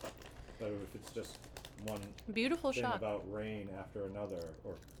shock. But if it's just one Beautiful thing shock. about rain after another,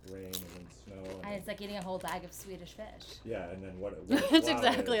 or rain and then snow, And it's like eating a whole bag of Swedish fish. yeah, and then what a It's flower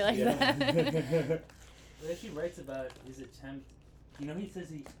exactly is. like Yeah. that. He actually writes about his attempt. He says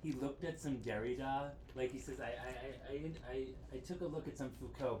he looked at some Derrida. Like he says, I took a look at some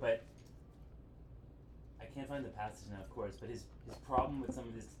Foucault, but I can't find the passage now, of course. But his problem with some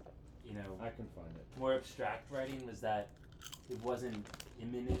of this, I can find it. more abstract writing was that it wasn't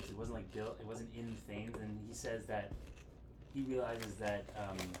imminent. It wasn't like built. It wasn't in things. And he says that he realizes that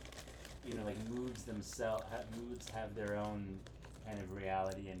like moods have their own kind of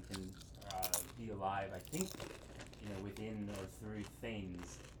reality and can be alive. I think within or through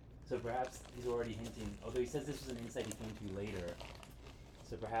things. So perhaps he's already hinting. Although he says this was an insight he came to later.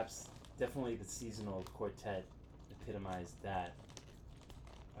 So perhaps definitely the seasonal quartet epitomized that.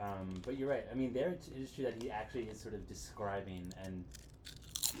 But you're right. I mean, there it is true that he actually is sort of describing and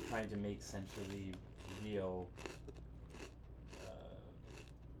trying to make centrally real,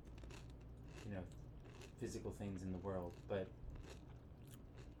 physical things in the world. But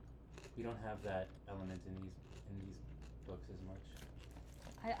we don't have that element in these books as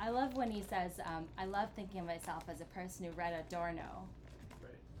much. I love when he says, I love thinking of myself as a person who read Adorno.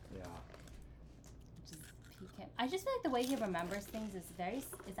 Yeah. Which is piquant. I just feel like the way he remembers things is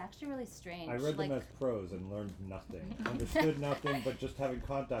actually really strange. I read like, them as prose and learned nothing. Understood nothing, but just having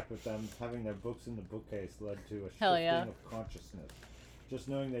contact with them, having their books in the bookcase led to a Hell shifting yeah. of consciousness. Just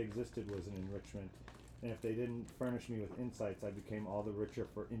knowing they existed was an enrichment, And if they didn't furnish me with insights, I became all the richer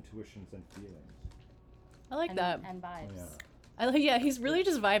for intuitions and feelings. I like and, that. And vibes. Yeah. I like. Yeah, he's really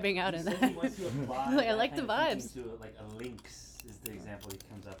just vibing out He in says that. he wants to apply Like, I that like the kind of vibes. thinking to like a lynx is the example he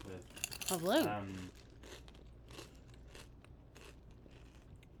comes up with. Oh, look.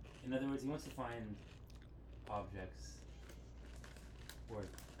 In other words, he wants to find objects or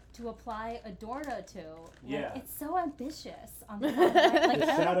To apply Adorno to. Like, Yeah. It's so ambitious on the like, The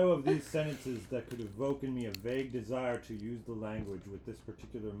shadow of these sentences that could evoke in me a vague desire to use the language with this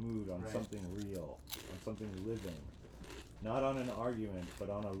particular mood on Right. something real, on something living. Not on an argument, but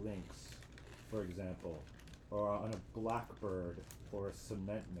on a lynx, for example, or on a blackbird or a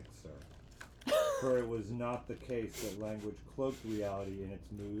cement mixer. For it was not the case that language cloaked reality in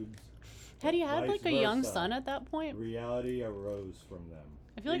its moods. Had he had Vice like a young versa. son at that point? Reality arose from them.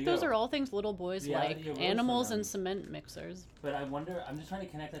 I feel There like you those go. are all things little boys Reality like. arose from Animals them. and cement mixers. But I wonder, I'm just trying to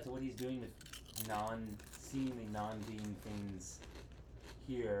connect that to what he's doing with seemingly non-being things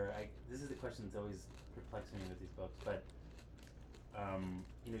here. This is the question that's always perplexing me with these books, but,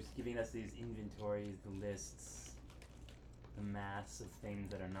 he's giving us these inventories, the lists, the mass of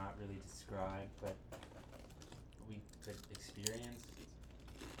things that are not really described, but we could experience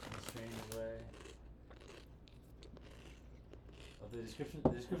in a strange way. The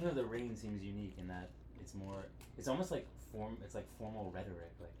description of the rain seems unique in that it's almost like formal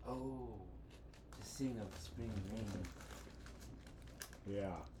rhetoric, like, oh, just sing of spring rain. Yeah.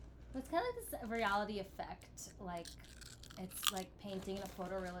 It's kind of like this reality effect, like it's like painting in a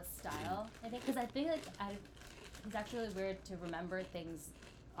photorealist style. I think because I think like it's actually really weird to remember things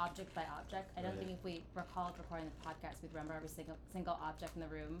object by object. I don't Right. think if we recalled recording the podcast, we'd remember every single object in the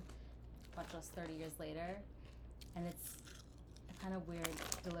room, much less 30 years later. And it's a kind of weird,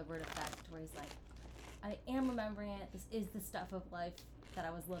 deliberate effect where he's like, I am remembering it. This is the stuff of life that I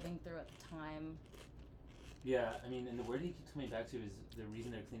was living through at the time. Yeah, I mean, and the word he keeps coming back to is the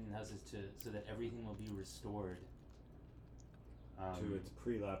reason they're cleaning the house is so that everything will be restored. To its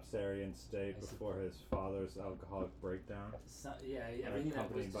prelapsarian state I before his father's alcoholic breakdown. Everything that was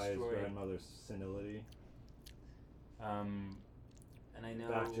Accompanied by his destroyed. grandmother's senility. And I know.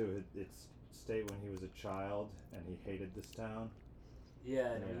 Back to its state when he was a child and he hated this town. Yeah,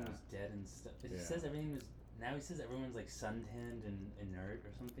 and everything Yeah. was dead and stuff. But he Yeah. says everything was. Now he says everyone's like suntanned and inert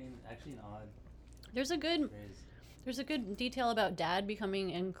or something. Actually, an odd There's a good phrase. detail about Dad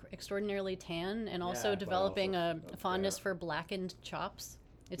becoming extraordinarily tan and also Yeah, but developing also a fondness yeah. for blackened chops.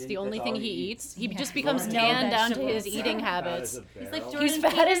 It's Yeah, the that's only all thing he he eats. eats. He Yeah. just becomes No tan down to his vegetables. eating Fat habits. as a He's like barrel. Jordan He's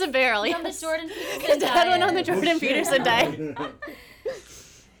fat as a barrel. He's on the Yes. Jordan Peterson His dad went on the diet. Jordan Peterson diet.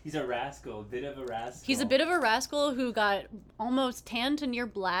 He's a rascal, a bit of a rascal. He's a bit of a rascal who got almost tan to near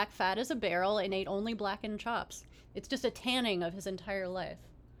black, fat as a barrel, and ate only blackened chops. It's just a tanning of his entire life.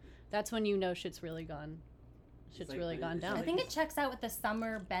 That's when you know shit's really gone. Shit's like- really gone it's down. I think it checks out with the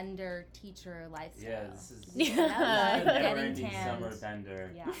summer bender teacher lifestyle. Yeah, this is Yeah. That's a getting never-ending tanned. summer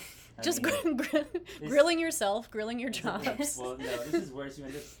bender. Yeah. I Just mean, grilling yourself, grilling your it's a- chops. Well, no, this is worse. You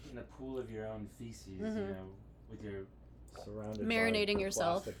end up in a pool of your own feces, you Mhm. know, with your. Surrounded Marinating by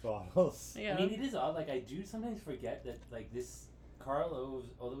yourself. plastic bottles. Yeah. I mean, it is odd. Like, I do sometimes forget that, like, this Carl Ove,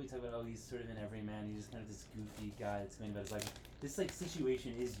 although we talk about, oh, he's sort of an everyman, he's just kind of this goofy guy that's going about his life. This, like,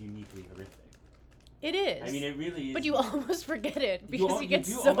 situation is uniquely horrific. It is. I mean, it really is. but you almost forget it You because al- you you get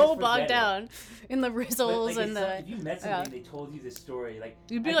do so almost bogged forget it. down in the But, rizzles like, and if you the. met yeah. somebody, they told you this story, like,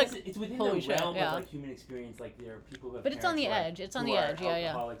 You'd be I like, guess it's within holy the shit, realm yeah. of, like, human experience. Like, there are people who have But it's on the parents edge. It's on who the are edge. Yeah, yeah.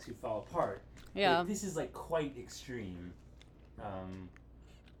 alcoholics who fall apart. Yeah. Like, this is, like, quite extreme.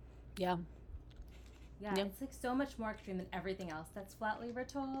 Yeah. Yeah, Yep. it's like so much more extreme than everything else that's flatly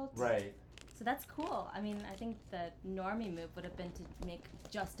retold. Right. So that's cool. I mean, I think the normie move would have been to make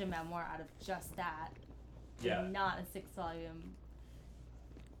just a memoir out of just that. Yeah. And not a 6-volume.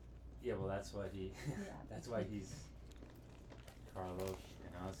 Yeah, well, that's why he. Yeah. That's why he's Carlos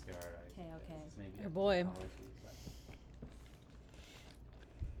and Oscar. Okay, okay. It's maybe Your a boy. apology, but-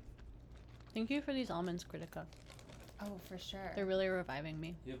 Thank you for these almonds, Critica. Oh, for sure. They're really reviving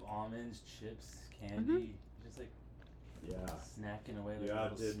me. You have almonds, chips, candy, just like Yeah. snacking away like You a little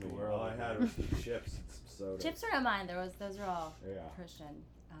outdid me. squirrel. All I had was the chips and some soda. Chips are not mine. Those are all Yeah. Christian.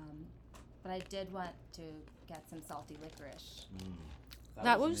 But I did want to get some salty licorice.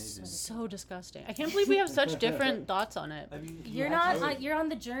 That was amazing. so disgusting. I can't believe we have such different thoughts on it. I mean, You're you not. have to- You're on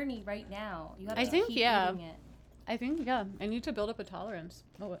the journey right now. You gotta I think, keep yeah. eating it. I think, yeah, I need to build up a tolerance.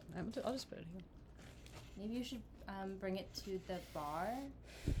 Oh, wait, I'll just put it here. Maybe you should bring it to the bar.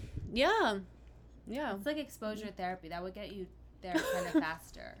 Yeah. Yeah. It's like exposure therapy. That would get you there kind of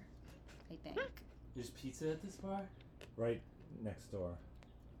faster, I think. There's pizza at this bar. Right next door.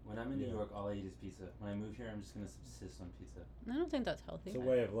 When I'm in New Yeah. York, all I eat is pizza. When I move here, I'm just gonna subsist on pizza. I don't think that's healthy. It's a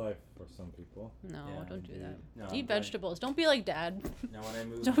way of life for some people. No, Yeah, don't do that. No, Eat I'm vegetables. Don't be like Dad. No, when I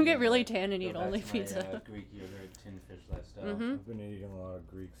move, Don't get I'm really gonna tan and go eat back only to my, pizza. Greek yogurt, tin fish lifestyle. Mhm. I've been eating a lot of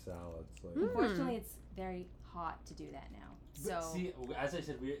Greek salads lately. Mm. Unfortunately, it's very hot to do that now. But So see, as I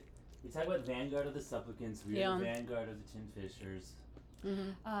said, we talk about vanguard of the supplicants. We're Yeah. the vanguard of the tin fishers.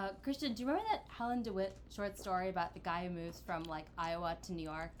 Mm-hmm. Christian, do you remember that Helen DeWitt short story about the guy who moves from like Iowa to New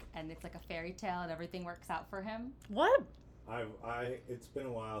York and it's like a fairy tale and everything works out for him? What? It's been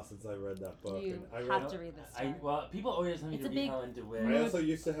a while since I read that book. You and have to read this story. Well, people always tell me It's to a read big Helen DeWitt. I also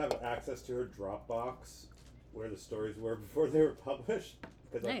used to have access to her Dropbox, where the stories were before they were published,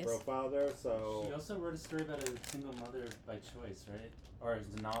 because I Nice. profiled her. So She also wrote a story about a single mother by choice, right? Or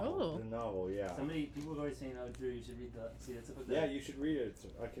it's a novel. Oh. the novel, yeah. People were always saying, "Oh, Drew, you should read the." See, that's a book. Yeah, that, you should read it.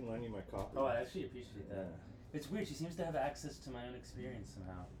 I can lend you my copy. Oh, I actually appreciate that. Yeah. It's weird. She seems to have access to my own experience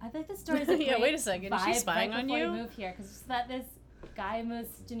somehow. I think the story's a Yeah, great wait a second. Is she vibe spying right on before you? move here because just that this guy moves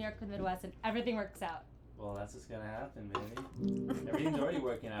to New York from the Midwest and everything works out. Well, that's what's gonna happen, baby. Everything's already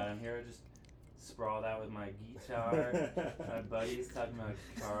working out. I'm here just sprawled out with my guitar. My buddies talking about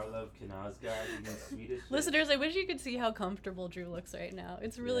Karlov Knausgaard eating Swedish. shit. Listeners, I wish you could see how comfortable Drew looks right now.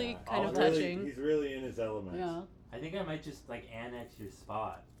 It's really Yeah. kind of Really- touching. He's really in his element. Yeah. I think I might just like annex your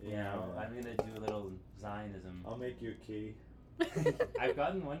spot. You Yeah. know, I'm gonna do a little Zionism. I'll make you a key. I've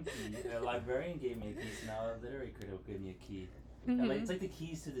gotten one key. A librarian gave me a key, so now a literary critic gave me a key. And, like, it's like the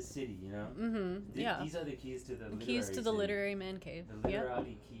keys to the city, you know? Mm-hmm. Yeah. These are the keys to the literary Keys to the city. literary man cave. The Yep.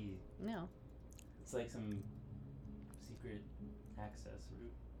 literati key. No. It's like some secret access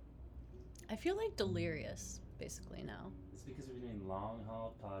route. I feel like delirious, basically, now. It's because we're doing long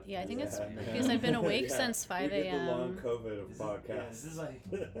haul podcasts. Yeah, I think it's Yeah. because I've been awake Yeah. since 5 We get the long a.m. COVID of This podcasts. is like.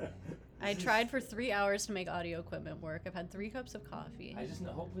 I this is- tried for 3 hours to make audio equipment work. I've had 3 cups of coffee. I just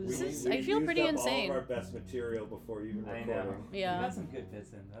hope We- this This is- we I feel used pretty up insane. all of our best material before even I recording. know. Yeah. We got some good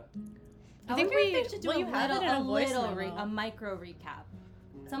bits in though. I think wonder if we- they should do well, a you have it little, in a a voice little memo. a micro recap.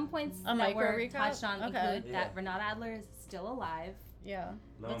 Some points A that micro were recap? touched on Okay. include Yeah. that Renata Adler is still alive. Yeah,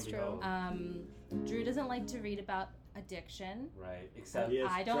 Lo that's and true. behold. Drew doesn't like to read about addiction. Right. Except He has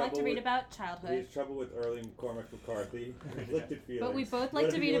I don't like to trouble read with- about He childhood. has trouble with early Cormac McCarthy. Conflicted feelings. But we both like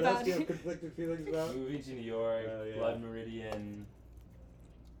to read What else about- do you have conflicted feelings about? moving to New York, Oh, yeah. Blood Meridian.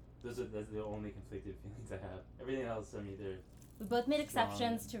 That's the only conflicted feelings I have. Everything else, I'm either We both made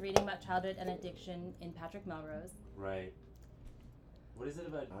exceptions to reading about childhood and addiction in Patrick Melrose. right. What is it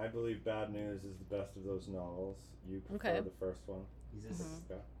about? I believe Bad News is the best of those novels. You prefer Okay. the first one. He's this Mhm.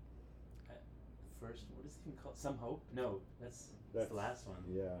 Scott? first. What is it even called? Some Hope? No, that's That's the last one.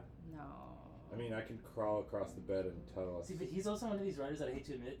 Yeah. No. I mean, I can crawl across the bed and tell us. See, but he's also one of these writers that I hate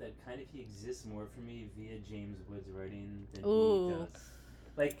to admit that kind of he exists more for me via James Wood's writing than Ooh. he does.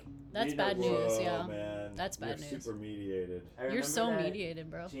 Like That's you know, bad news, Whoa, yeah. man. That's bad You're news. super mediated. I You're remember so that mediated,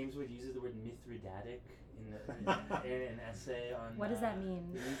 bro. James Wood uses the word Mithridatic in an essay on. What does that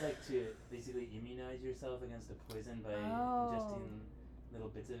mean? It means like to basically immunize yourself against a poison by Oh. ingesting little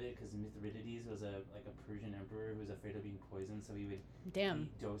bits of it. Because Mithridates was a Persian emperor who was afraid of being poisoned, so he would Damn.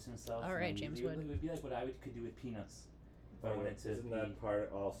 dose himself. All and right, then James it would- Wood. It would be like what I could do with peanuts. If I wanted to Isn't be- that part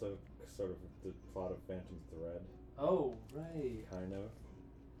also sort of the plot of Phantom Thread? Oh right. Kind of.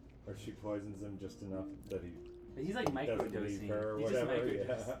 Or she poisons him just enough that he. But he's like Doesn't leave microdosing. her or He's whatever, just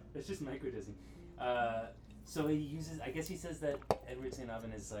microdosing. yeah. It's just microdosing. So he uses. I guess he says that Edward St.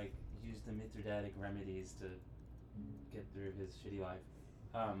 Aubin is like used the Mithridatic remedies to get through his shitty life.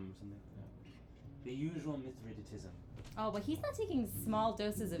 Something. The usual Mithridatism. Oh, but he's not taking small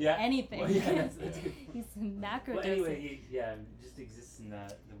doses of Yeah. anything. Well, yeah, that's good. He's macro Well, dosing. anyway, just exists in that.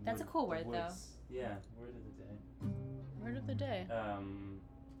 The That's a cool the word, though. woods. Yeah, word of the day. Word of the day.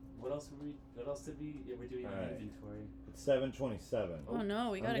 What else were we? What else did we? Yeah, we're doing an Alright. inventory. It's 7:27. Oh no,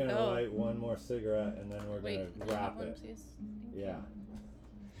 we I'm gotta gonna go. light one more cigarette and then we're Wait, gonna can I have wrap one, it. please? Thank Yeah. you.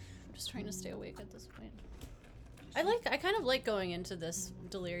 I'm just trying to stay awake at this point. I kind of like going into this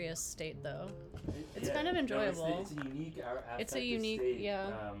delirious state though. It's kind of no, enjoyable. it's a unique. It's a affective unique- state.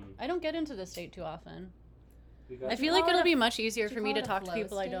 yeah. I don't get into this state too often. We got I feel call like it it'll a- be much easier do you for me call to it a talk to flow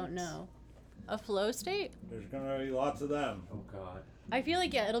people I don't state? know. A flow state? There's gonna be lots of them. Oh God. I feel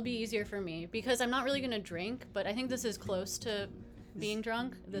like, yeah, it'll be easier for me because I'm not really going to drink, but I think this is close to being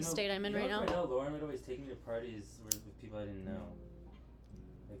drunk, the You know- state I'm in you know right what, now. Cornell, Lauren would always take me to parties with people I didn't know,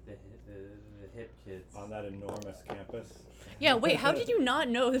 like the hip kids. On that enormous campus. Yeah, wait, how did you not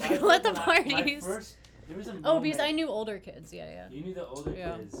know the people at the My parties? first, there was a Oh, because I moment- knew older kids, yeah. You knew the older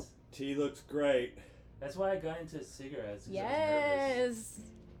Yeah. kids. Tea looks great. That's why I got into cigarettes. 'Cause I was nervous. Yes!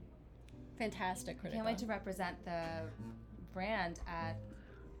 Fantastic critical. Can't wait to represent the brand at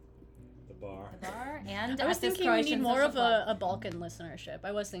The bar. The bar and I was at this thinking we need Croatian more social of club. a Balkan listenership.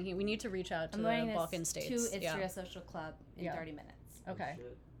 I was thinking we need to reach out to I'm the wearing Balkan this states. to yeah. Istria Social Club in Yeah. 30 minutes. Okay.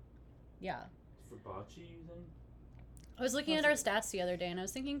 Shit. Yeah. For bocce, you think? I was looking at our stats the other day and I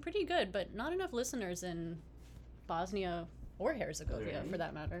was thinking pretty good, but not enough listeners in Bosnia or Herzegovina Really? for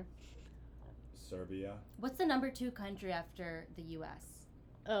that matter. Serbia. What's the number 2 country after the U.S.?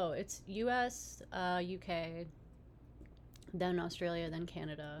 Oh, it's US, UK, then Australia, then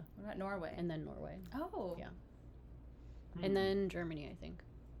Canada, What about Norway? and then Norway. Oh. Yeah. Hmm. And then Germany, I think.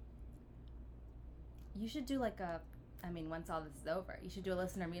 You should do like a, I mean, once all this is over, you should do a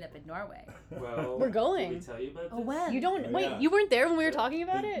listener meetup in Norway. Well, We're going. Did we tell you about this? Oh, when? You don't Oh, wait, yeah. you weren't there when we were talking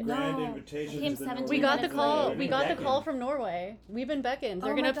about The it? grand No. invitation Came to the 17 We got the minutes call. later. We got the Beckoned. call from Norway. We've been beckoned.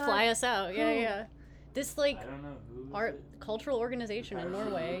 They're Oh gonna my God. fly us out. Yeah, Who? yeah. This like I don't know who. is art it? cultural organization in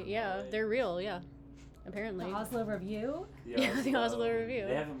Norway. Yeah, Norway. they're real. Yeah, The apparently. Oslo Review? Yeah, the Oslo Review.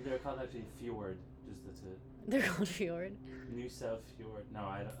 They're called actually Fjord. Just that's it. They're called Fjord. New South Fjord. No,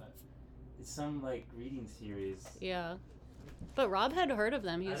 I don't. It's some like reading series. Yeah, but Rob had heard of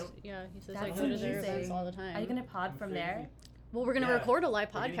them. I He don't- says That's I go to their amazing. events all the time. Are you going to pod from there? Well, we're gonna Yeah. record a live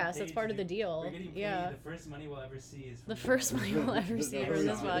We're getting podcast. That's paid part to of the do- deal. We're getting paid. Yeah, The first money we'll ever see is from the first money we'll ever see from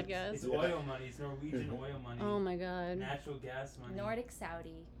this It's podcast. oil money. It's Norwegian oil money. Oh my god. Natural gas money. Nordic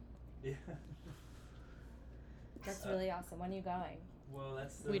Saudi. Yeah. That's really awesome. When are you going? Well,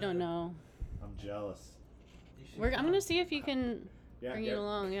 that's. The, We don't know. I'm jealous. You should I'm come. gonna see if he can Yeah, bring you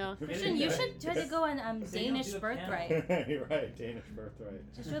along. Yeah. Christian, you should try to go on So you don't Danish do the birthright. You're right, Danish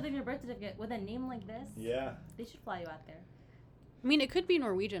birthright. Just show them your birth certificate with a name like this. Yeah. They should fly you out there. I mean, it could be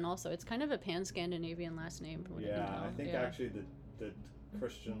Norwegian also. It's kind of a pan-Scandinavian last name from what I can Yeah, tell. I think yeah. actually the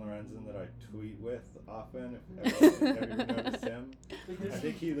Christian Lorenzen that I tweet with often, have you ever noticed him? I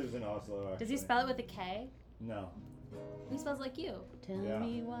think he lives in Oslo, actually. Does he spell it with a K? No. He spells like you. Tell Yeah.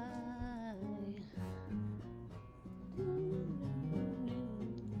 me why.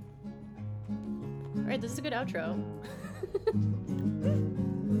 All right, this is a good outro.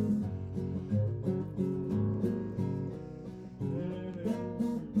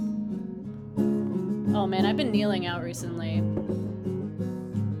 Oh man, I've been kneeling out recently.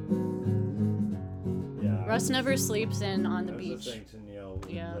 Yeah. Russ never sleeps in on the I was beach. listening to Neil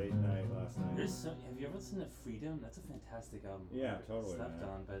Yeah. late night last night. There's so, have you ever listened to Freedom? That's a fantastic album. Yeah, I've totally, Slept man.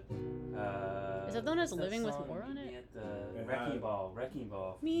 on, but Is that the one that's what's Living with song? More on Meet it? Me at the It Wrecking had- Ball. Wrecking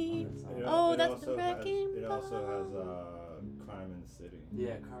Ball. Me. On that song. It Oh, it that's also the has- Wrecking It also has Ball. Crime in the City.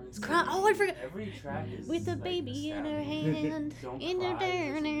 Yeah, Carmen. Cry- oh, I forgot. Every track is With a like, baby in her astounding. hand, Don't in her cry, down,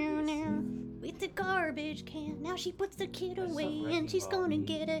 listen to down, this. down. With the garbage can, now she puts the kid I just love away Wrecking and she's Ball. gonna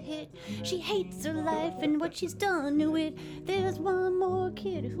get a hit. She hates her life and what she's done to it. There's one more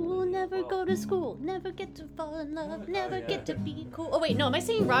kid who will never go to school, never get to fall in love, never yeah. get to be cool. Oh wait, no, am I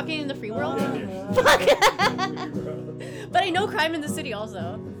singing Rockin' in the Free World? Yeah, yeah. Fuck! But I know Crime in the City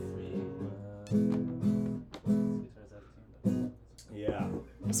also. Yeah.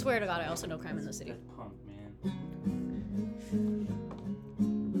 I swear to God, I also know Crime in the City. That's punk, man.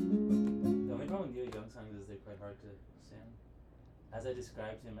 The only problem with Neil Young songs is they're quite hard to sing. As I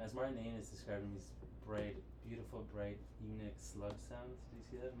described him, as Martin Ain is describing him, he's bright, beautiful, bright, unique slug sounds. Do you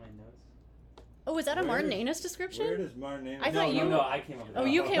see that in my notes? Oh, is that a Where Martin is- Anus Where description? does Martin Amos? I thought no, you- No, I came up with that. Oh,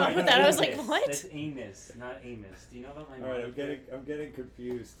 you came up with that. I was like, Amos. what? That's Amos, not Amos. Do you know about my All right, moniker? I'm getting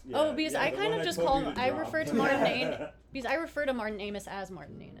confused. Oh, Yeah, because yeah, I the kind one of just told call you him. to I drop. refer to Martin Ain because I refer to Martin Amos as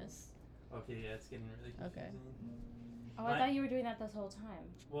Martin Anus. Okay, yeah, it's getting really confusing. Okay. Oh, I thought you were doing that this whole time.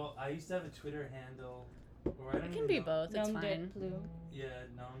 Well, I used to have a Twitter handle, or I don't It can even be know. both. It's Nom de fine. plume. Yeah,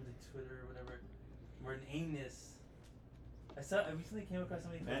 nom de Twitter or whatever. Martin Anus. I recently came across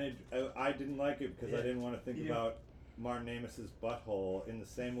something. And I didn't like it because I Yeah. didn't want to think You didn't- about Martin Amos's butthole in the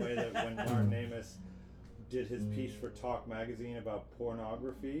same way that when Martin Amos did his piece for Talk Magazine about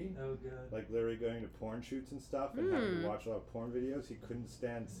pornography, Oh god. like literally going to porn shoots and stuff and having Hmm. to watch a lot of porn videos, he couldn't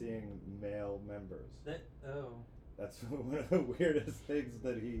stand seeing male members. That That's one of the weirdest things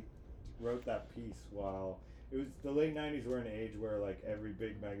that he wrote that piece while it was the late 90s were an age where like every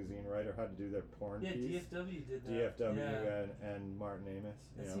big magazine writer had to do their porn yeah, piece. DFW did that. DFW Yeah. and Martin Amos.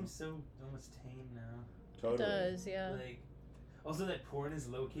 That You know? seems so almost tame now. Totally. It does, yeah. Like, also that porn is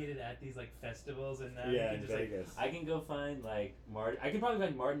located at these like festivals and now Yeah, you in can just Vegas. like I can go find like I can probably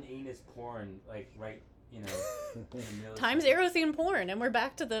find Martin Anus porn like right in Military. Times arrow themed porn, and we're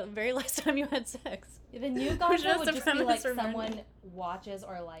back to the very last time you had sex. The new Which gospel is would the just be like premise for someone Martin. watches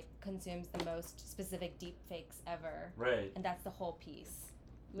or like consumes the most specific deep fakes ever, Right. and that's the whole piece.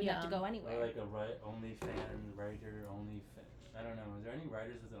 You wouldn't have to Yeah. go Or anywhere. like a OnlyFan writer, I don't know. Is there any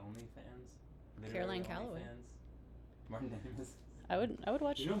writers with OnlyFans? Literary Caroline Calloway. OnlyFans? Martin Amos. I would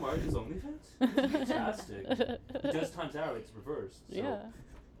watch. You know Marge's OnlyFans? It's fantastic. It does times arrow, it's reversed. So Yeah.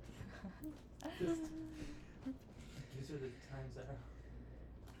 These are the times arrow.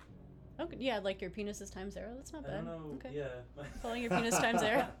 Okay, yeah, like your penis is times 0. That's not I bad. don't know. Okay. Yeah. Calling your penis times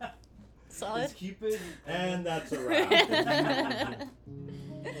 0. Solid. It's Cupid. And that's a wrap. Yeah.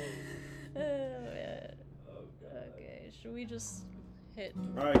 Oh, God. Okay, should we just hit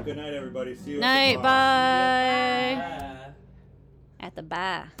All right, good night, everybody. See you at the night? bar. Bye. Ah. At the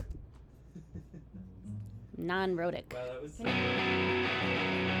bar. Non-rhotic. Wow, that was.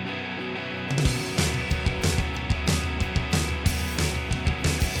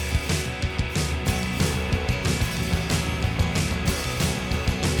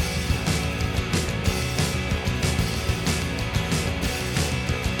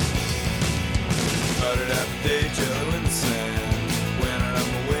 Started after day, Joe in the sand. When I'm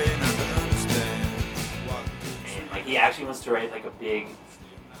away, not to understand. And, like he actually wants to write like a big,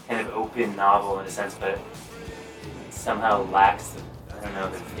 kind of open novel in a sense, but somehow lacks the, I don't know,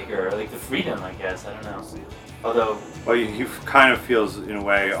 the vigor or like the freedom, I guess. I don't know. Although, Well, he kind of feels, in a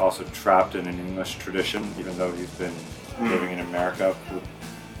way, also trapped in an English tradition, even though he's been living in America for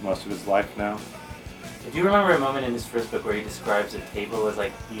most of his life now. do you remember a moment in his first book where he describes a table as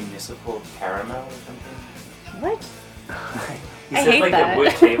like municipal caramel or something? What? He I says hate like that. the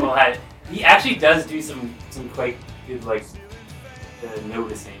wood table had. He actually does do some quite good like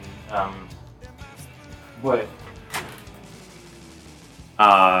noticing. What?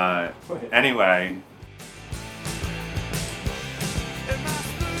 Anyway,